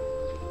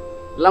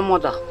 lan moo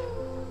tax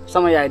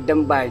sama yaay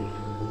dem bàyyi ñu.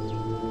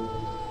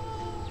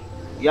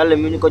 yàlla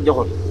mi ñu ko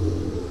joxoon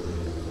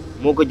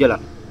moo ko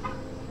jëlaat.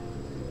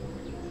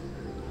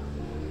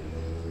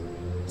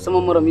 sama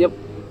morom yëpp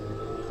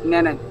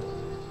nee nañ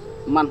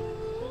man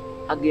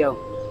ak yow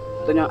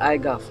dañoo ay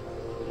gaaf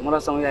moo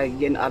tax sama yaay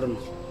génn àdduna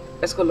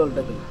est-ce que loolu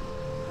dëgg la.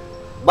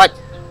 bàcc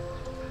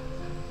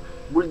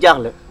bul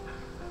jaaxle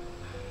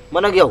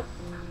man ak yow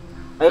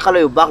ay xale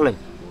yu baax lañ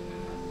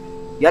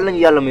yàlla ñu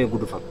yàlla may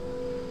gudd fan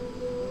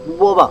bu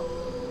boobaa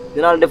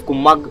dinaa la def ku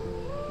màgg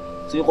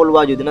suñu xol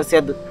waajur dina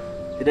sedd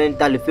te dinañ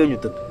tàlli fee ñu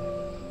tëdd.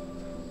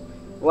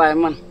 waaye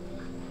man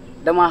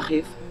damaa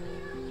xiif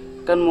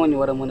kan moo ñu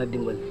war a mën a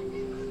dimbali.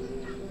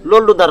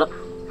 loolu du dara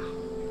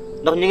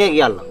ndax ñu ngi ak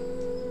yàlla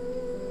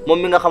moom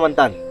mi nga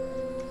xamantaan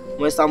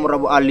mooy sàmm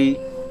rabu àll yi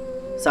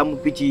sàmm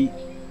picc yi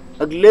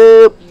ak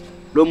lépp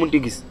loo mënti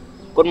gis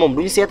kon moom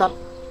du ñu seetaan.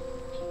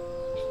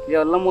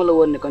 yow la moo la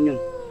woon ni ko ñun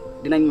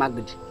dinañ màgg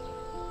ji.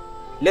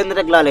 lenn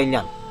rek laa lay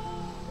ñaan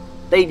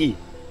tey jii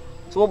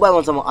su ma bàyyi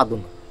woon sama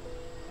àdduna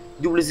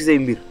jublu si say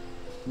mbir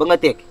ba nga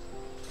tekki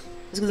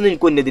est-ce que dinañ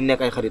continuer di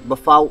nekk ay xarit ba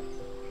faaw.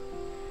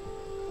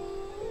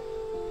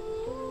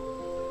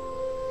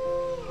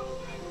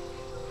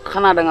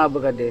 xanaa da ngaa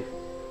bëgg a dee.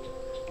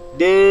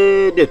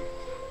 déedéet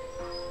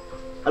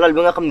alal bi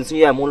nga xam ne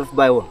suñu yaay moom la fi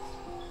bàyyi woon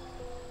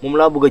moom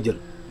laa bëgg a jël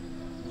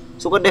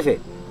su ko defee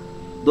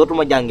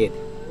dootuma jàngee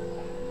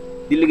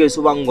di liggéey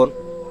suba ngoon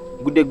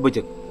guddeeg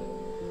bëccëg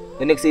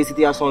nga nekk say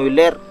situation yu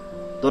leer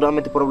dootoo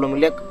amati problème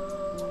lekk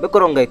ba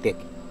koroon ngay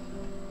tekki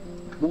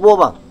bu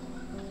boobaa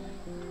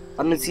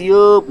am na si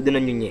yëpp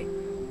dinañu ñee.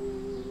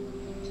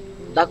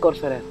 d'accord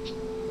frère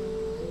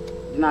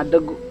dinaa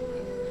dëggu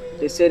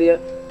te sérieux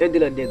te di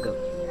la déggal.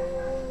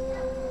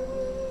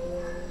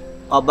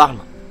 waaw baax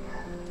na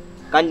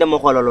kañ dama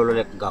xoolal loolu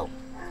lekk gaaw.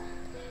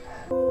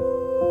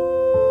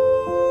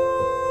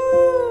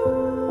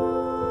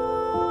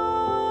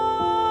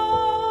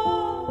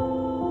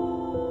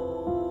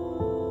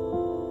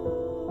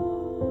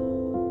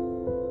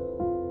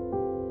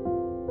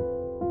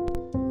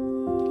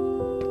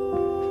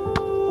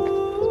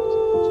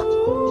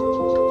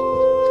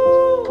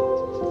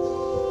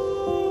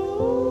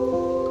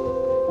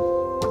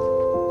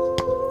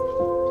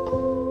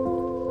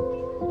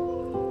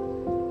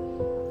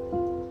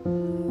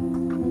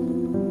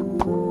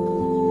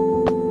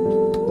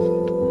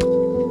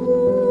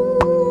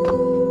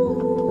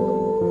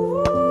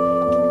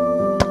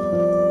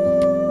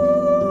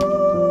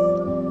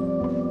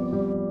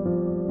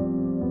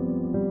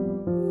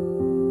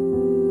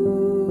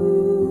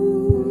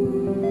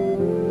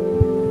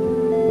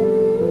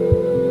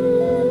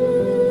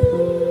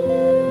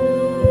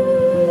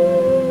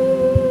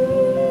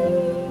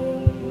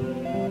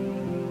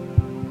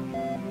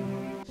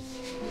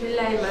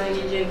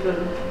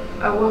 jéggalu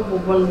ak wax bu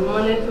bon bu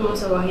ma leen fi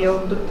mos a wax yow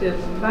docteur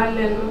bi baal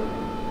leen ma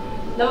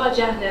dama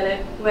jaaxle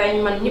rek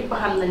waaye man ñëpp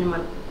xam nañu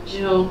man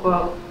jiwoon ko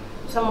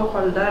sama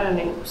xol dara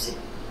nekk aussi.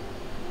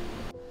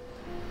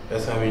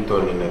 instant bi ñu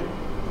toll nii nag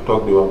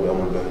toog di wax bi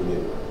amul benn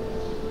njëriñ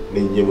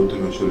nañ jéem a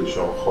trouver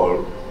solution xool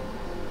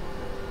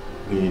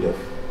lu ñuy def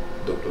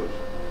docteur.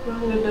 wax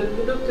nga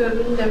dëgg docteur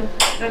duñ dem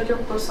nga jox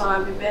ko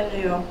sang bi benn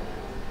yoon.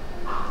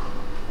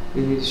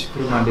 Je suis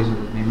vraiment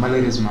désolé mais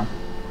malheureusement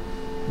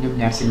ñoom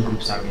ñaar seen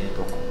groupe sanguin yi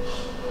bokk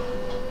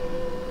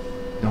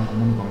donc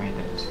mënu ko may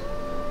deret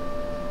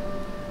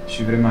je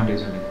suis vraiment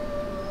désolé.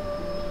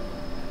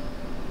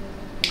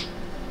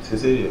 c'est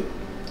sérieux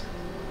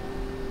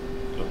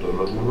docteur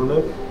loolu mënul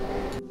nekk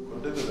kon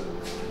dëgg la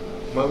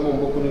maa ngi moom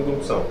bokk nañ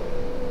groupe sang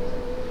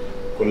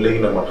kon léegi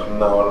nag man xam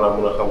naa war naa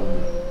mën a xam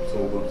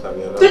sama groupe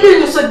sanguin la. tëjee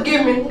ñu sa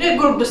gémmiñ ngay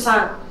groupe de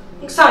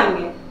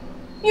sanguin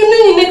ñun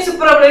nit ñi nekk si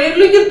problème yi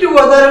lu jëpti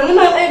woo dara ñu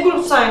naan ay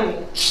groupe sanguin.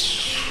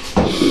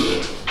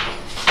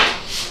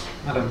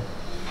 madame.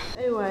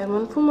 ay waay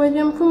man fu ma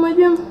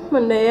jëm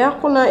man de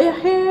yàqu naa ay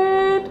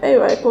xeet ay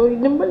waay ko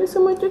dimbali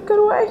sama jëkkër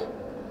waay.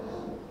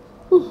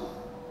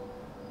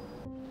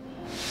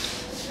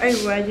 ay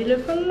waay ji la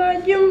fan laa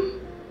jëm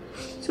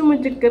sama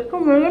jëkkër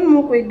comme lan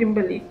moo koy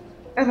dimbali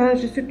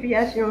arranger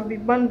situation bi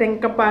bande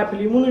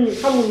incapable yi mënuñu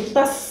xamuñu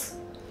tas.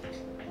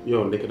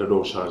 yow ndekk da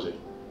doo changé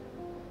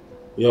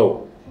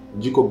yow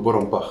jikko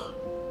borom pax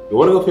yow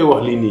war nga fay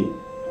wax lii nii.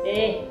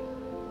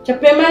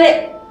 cappee ma de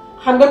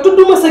xam nga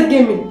tudduma sa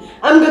gémmiñ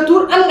am nga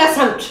tur am nga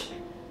sant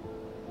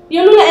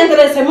yow lu la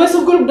intéressé mooy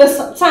sa groupe de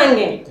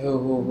sanguin.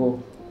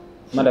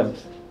 madame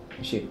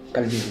monsieur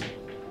calmez-vous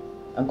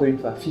encore une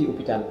fois fii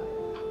hôpital la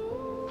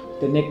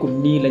te nekkul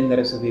nii lañ la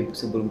recevoir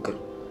sa borom kër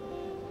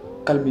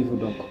calmez-vous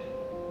donc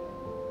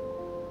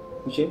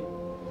monsieur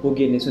boo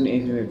génnee suñu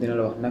infirmier bi dina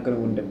la wax naka la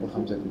mën def pour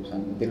xam sa groupe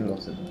sanguin dina la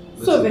wax sa.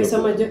 sauver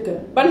sama jëkkër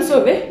ban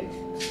sauver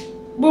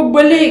boobu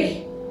ba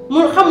léegi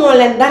mun xamoo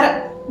leen dara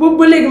boobu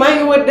ba léegi maa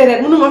ngi wër deret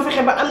mënuma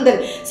fexe ba am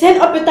deret seen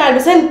hôpital bi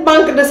seen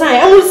banque de sang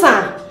yi amul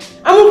sang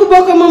amul ko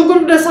bokk moom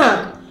groupe de sang.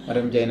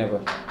 madame Dieynaba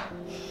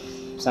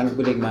sànq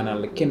ba léegi maanaam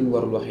la kenn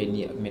warul waxee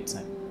nii ak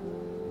médecin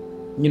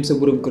ñun sa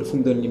borom kër fu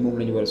mu doon nii moom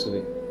la ñu war a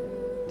sauver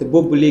te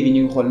boobu ba léegi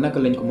ñu ngi xool naka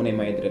lañ ko mën a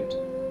may deret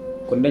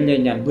kon dañ lay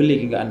ñaan ba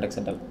léegi nga ànd ak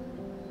sa dal.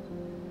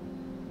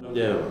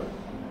 Dieynaba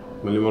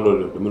man li ma doon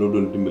def dama la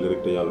doon dimbali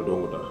rek te yàlla doo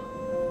nga tax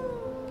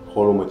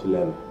xooluma ci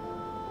lenn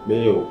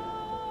mais yow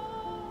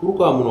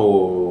pourquoi mënoo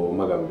woo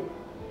magam bi.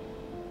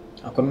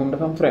 ah kon moom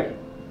dafa am frère.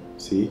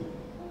 si.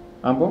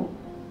 ah bon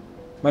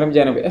madame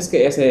Dieynaba est-ce que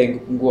essayé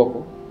nga woo ko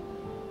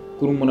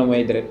pour mun a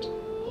may deret.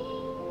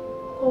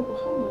 kooku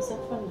xam nga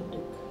sax fan la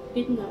dëkk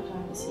gëj naa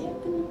xaalis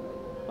yàgg na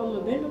am na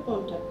benn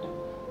contact.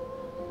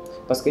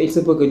 parce que il se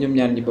peut que ñoom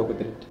ñaar ñi bokk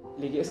deret.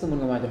 léegi est-ce que mën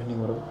nga maa jox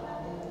numéro.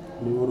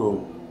 numéro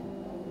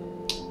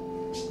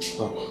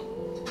waaw.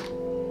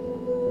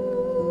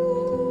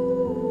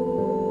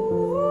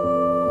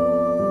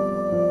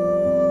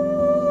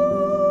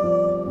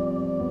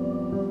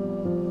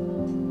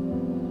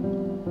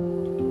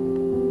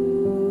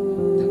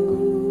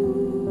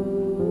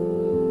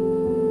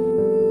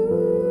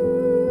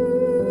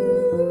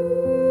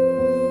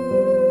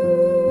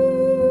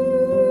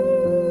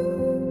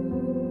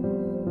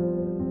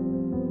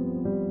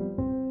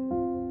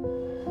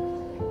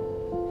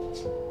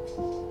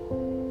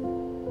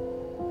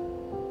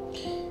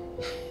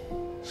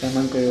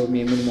 man ko yow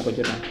mais mënuma ko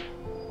jotaan.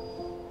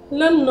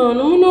 lan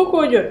noonu mënoo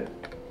koo jot.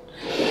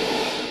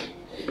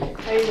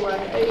 ay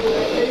waay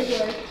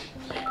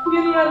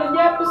ngir yàlla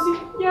jàpp si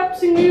nga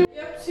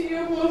jàpp si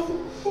yóbbu ma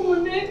fu mu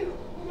nekk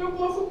yóbbu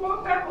ma fu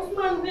bokkaat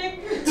Ousmane nekk.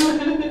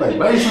 waaye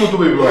bàyyi sama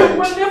tubéy bi waaye.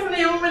 ma def ne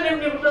yow ma dem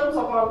dem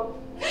sa xol.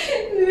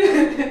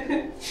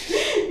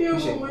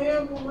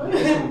 yóbbu ma.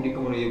 di ko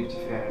mën a yóbbu ci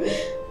Freres.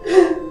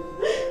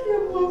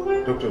 yóbbu ma fa.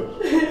 docteur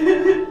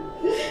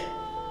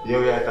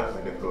yow yaay tax ma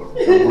def loolu.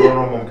 bu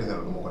doon moom kese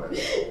la du ma ko def.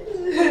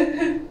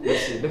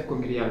 merci def ko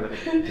ngir yàlla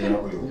rek.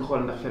 dinaa ko yóbbu ñu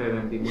xool ndax frère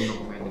bi mën na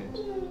ko may deret.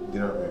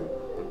 dinaa ko yóbbu.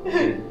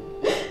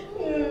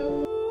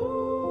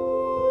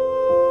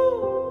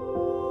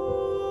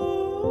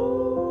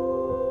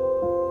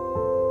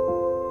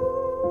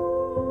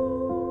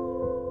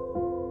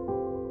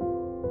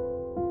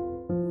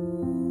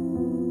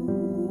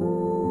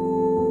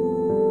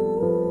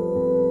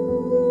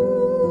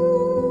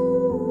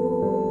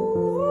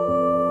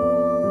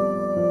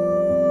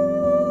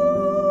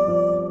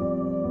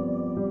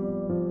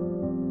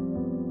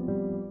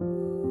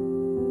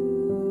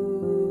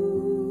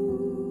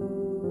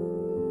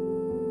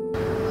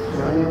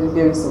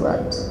 dellu si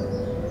waat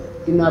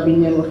ginnaaw bi ñu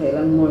leen waxee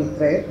lan mooy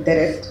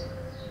deret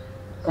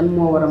kan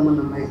moo war a mën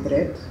a may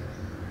deret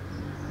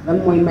lan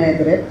mooy maye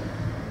deret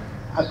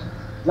ak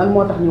lan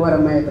moo tax ñu war a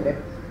maye deret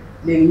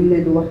léegi ñu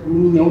leen di wax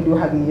ñu ñëw di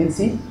wax ak yéen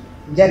si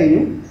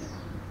njariñu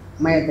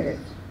maye deret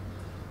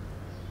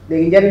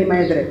léegi njariñu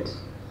maye deret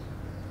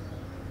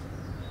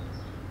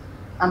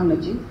am na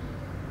ci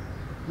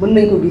mën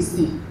nañ ko gis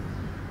ci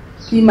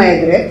kii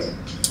maye deret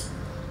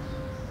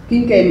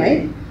kiñ koy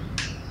may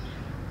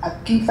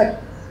ak kii faj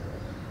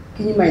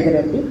ki ñu may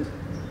deret bi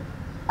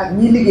ak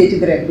ñiy liggéey ci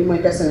deret bi mooy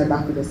personnel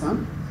banque de sang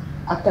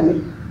ak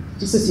tamit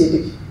ci société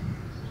bi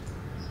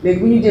léegi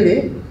bu ñu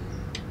jëlee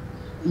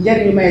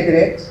njariñu may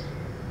deret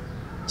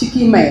ci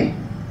kii maye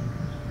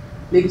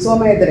léegi soo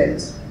mayee deret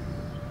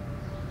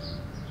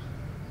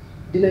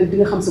di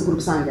nga xam sa groupe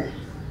sanguin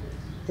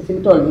te fi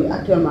mu toll nii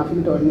actuellement fi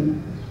mu toll nii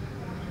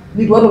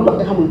nit warul dox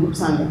te xamul groupe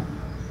sanguin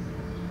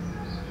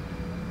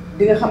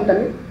di nga xam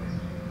tamit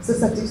sa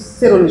statut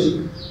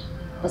sérologique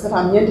parce que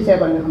dafa am ñeenti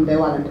feebar nga xam day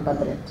wàllante par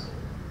deret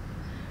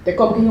te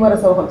comme ki ñu war a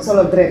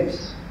solo deret bi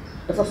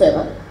dafa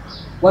feebar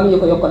waruñu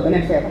ko yokkal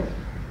beneen feebar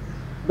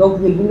donc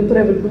ñun bu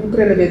ñu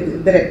prélever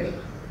deret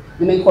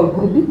bi dinañ xool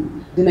groupe bi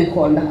dinañ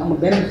xool ndax amul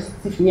benn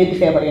si ñeenti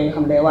feebar yooyu nga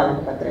xam day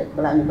wàllante par deret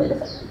balaa ñu koy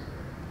defal.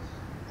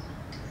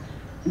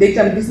 léegi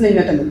tamit gis nañ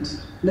ne tamit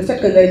le fait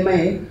que ngay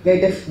maye ngay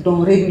def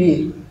don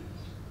régulier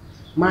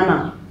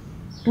maanaam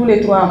tous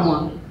les 3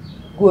 mois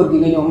góor gi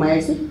nga ñëw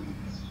maye si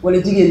wala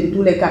jigéen bi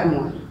tous les 4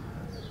 mois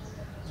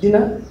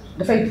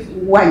dafay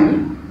wàññi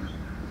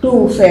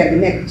taux fer bi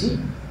nekk ci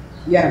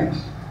yaram bi.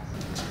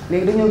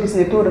 léegi dañoo gis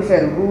ne taux de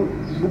fer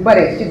bu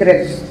baree ci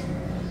deret bi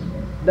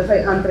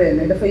dafay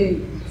entraîner dafay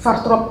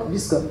far trop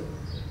visqueux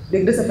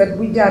léegi de ce fait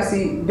buy jaar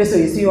si vaisseau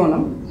yi si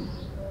yoonam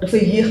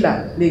dafay yéex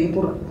daal léegi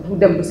pour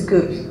dem ba si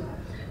cœur bi.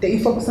 te il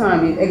faut que sang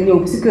bi egg ñëw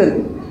bi si kër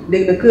bi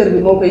léegi nag kër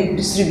bi moo koy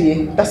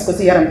distribuer tas ko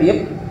si yaram bi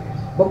yépp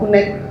ba ku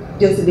nekk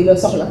jël si li nga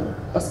soxla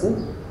parce que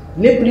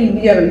lépp li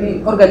yaram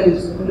li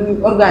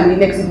organes yi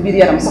nekk si biir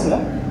yaram soxla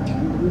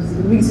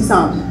mi ngi si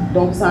sang bi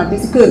donc sang bi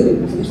si kër bi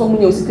il faut mu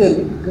ñëw si kër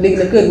bi léegi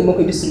nag kër bi moo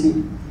koy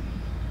distribuer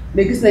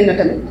léegi gis nañ na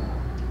tamit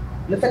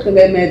le fait que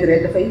ngay may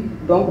deret dafay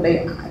donc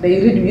day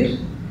réduire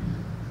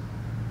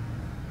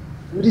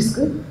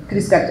risque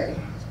crise cardiaque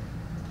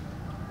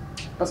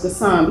parce que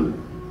sang bi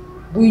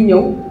buy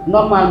ñëw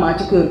normalement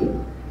ci kër bi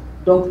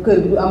donc kër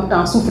bi du am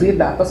temps souffrir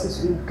daal parce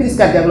que crise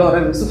cardiaque loolu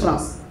rek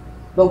souffrance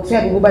donc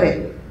feebar bu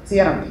baree ci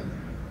yaram bi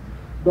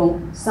donc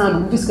sang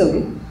bi bu visqueux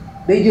bi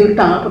day jël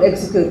temps pour egg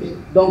ci kër bi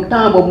donc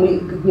temps boobu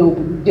muy ñëw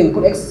jël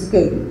pour egg ci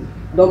kër bi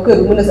donc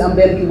kër bi mën na si am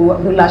benn kii bu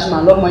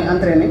relâchement loolu mooy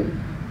entraîner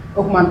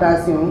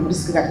augmentation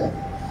risque cardiaque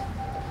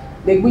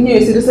léegi bu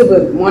ñëwee ci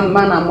receveur bi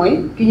maanaam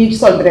mooy ki ñuy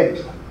sol deret bi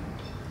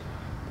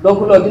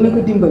donc loolu dina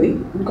ko dimbali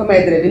bu ñu ko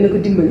may deret dina ko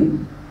dimbali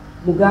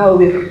mu gaaw a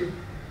wér.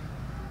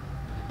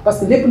 parce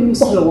que lépp lu ñu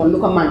soxla woon lu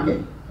ko manqué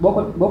boo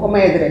ko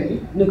mayee deret bi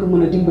dina ko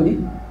mën a dimbali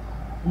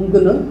mu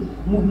gën a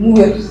mu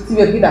wér si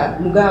wér bi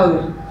daal mu gaaw a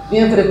wér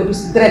bien vrai que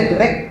du deret bi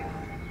rek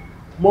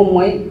moom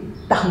mooy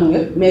tax mu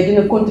wér mais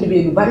dina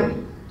contribuer bu bari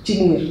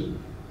ci mu wér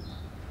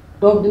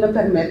donc dina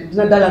permettre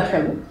dina dalal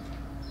xelu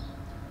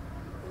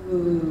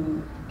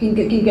ki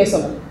ñu koy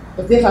solo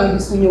parce que des fois nga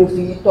gis ku ñëw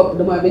fii topp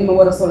dañ ma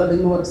war a solo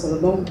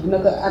donc dina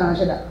ko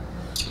arranger daal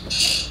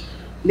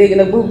léegi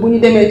nag bu ñu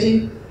demee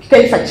ci ki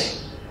koy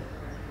faj.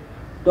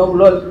 donc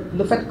loolu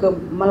le fait que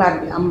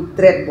malade bi am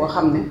deret boo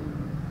xam ne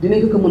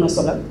dinañ ko mën a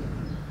solal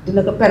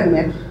dina ko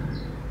permettre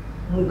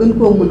mu gën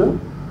koo mën a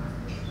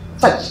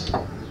faj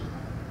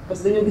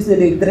parce que dañoo gis ne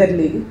léegi deret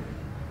léegi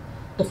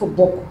dafa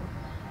bokk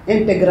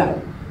intégral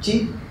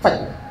ci faj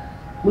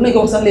mën nañ ko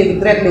wax sax léegi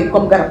deret léegi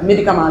comme garab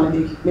médicament la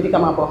léegi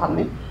médicament boo xam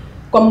ne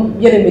comme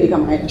yeneen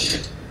médicament yi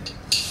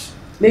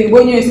léegi boo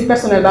ñëwee ci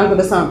personnel banque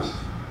de sang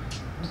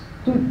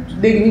bi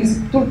léegi ñu ngi ci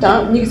tout le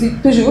temps ñu ngi ci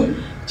toujours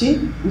ci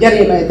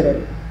njariñu may deret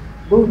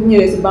boo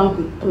ñëwee ci banque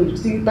produit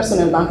ci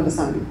personnel banque de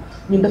sang bi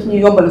ñun daf ñuy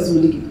yombal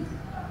suñu liggéey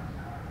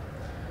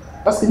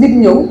parce que nit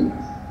ñëw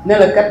ne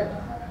la kat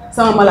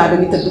sama malade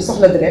ngi tëdd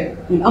soxla deret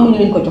ñun amuñu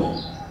luñ ko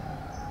jox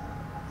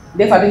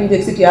des fois dañuy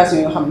dégg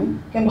situation yoo xam ne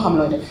kenn du xam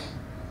looy def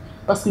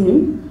parce que ñun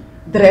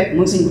deret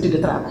mooy suñu outil de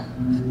travail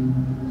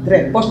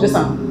deret poche de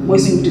sang mooy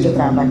suñu outil de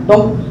travail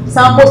donc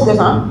sans poche de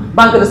sang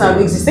banque de sang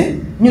bi existé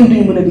ñun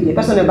duñu mën a liggéey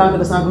personnel banque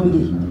de sang bu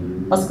liggéey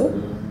parce que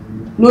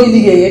nooy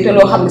liggéeyee te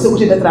loo xam ne sa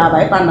outil de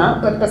travail pendant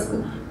parce que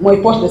mooy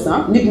poche de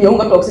sang nit ñëw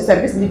nga toog ci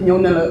service nit ñëw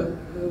ne la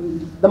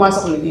damaa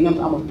soxla lii nga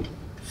amul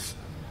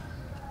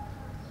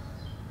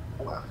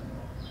waaw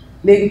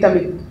léegi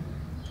tamit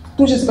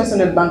toujours ci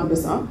personnel banque de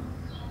sang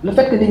le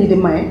fait que nit ñi di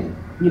maye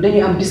ñu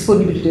dañuy am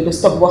disponibilité de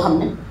stock boo xam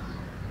ne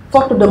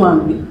forte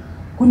demande bi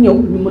ku ñëw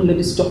ñu mën la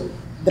di si jox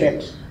deret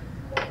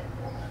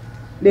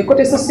les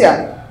côté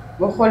social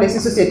boo xoolee ci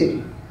société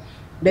bi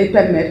day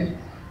permettre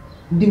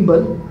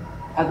ndimbal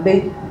ak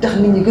day tax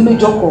nit ñi gën a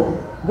jokkoo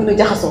gën a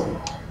jaxasoo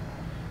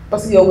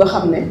parce que yow nga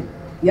xam ne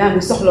yaa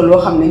ngi soxla loo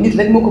xam ne nit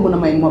rek moo ko mën a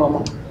may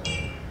moroomam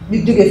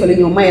nit jógee fa la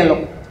ñëw maye la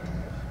ko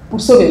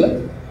pour sauver la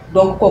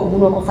donc kooku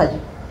mënoo ko faj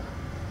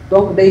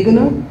donc day gën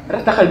a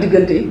rataxal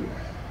diggante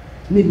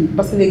nit ñi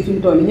parce que léegi fi mu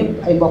toll nii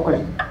ñëpp ay mbokk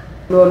lañ.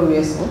 loolu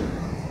weesu ko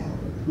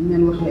ñu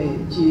leen waxee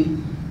ci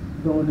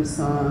don de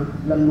sang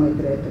lan mooy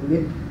deret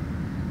lépp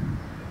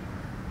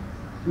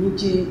ñu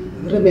ci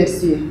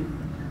remercier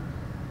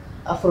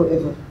Afro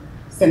Ever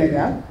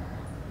Sénégal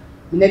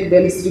mu nekk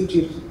benn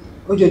structure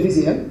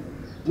audiovisuelle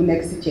bu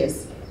nekk ci Thiès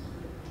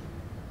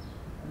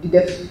di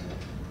def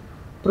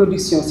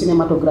production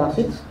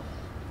cinématographique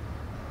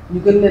ñu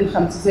gën leen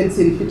xam ci seen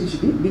série fétiche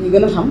bi ñu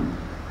gën a xam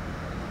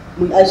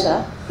muy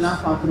Aicha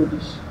Enfant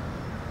Prodige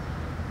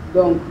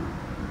donc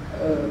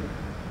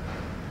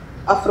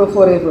Afro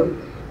Forever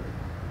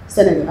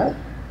Sénégal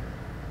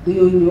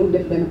dañoo ñëw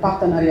def benn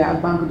partenariat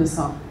ak banque de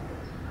sang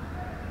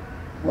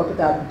bu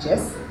hôpital bu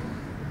Thiès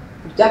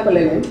pour jàppale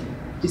leen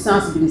ci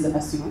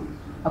sensibilisation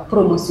ak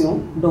promotion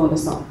don de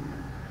sang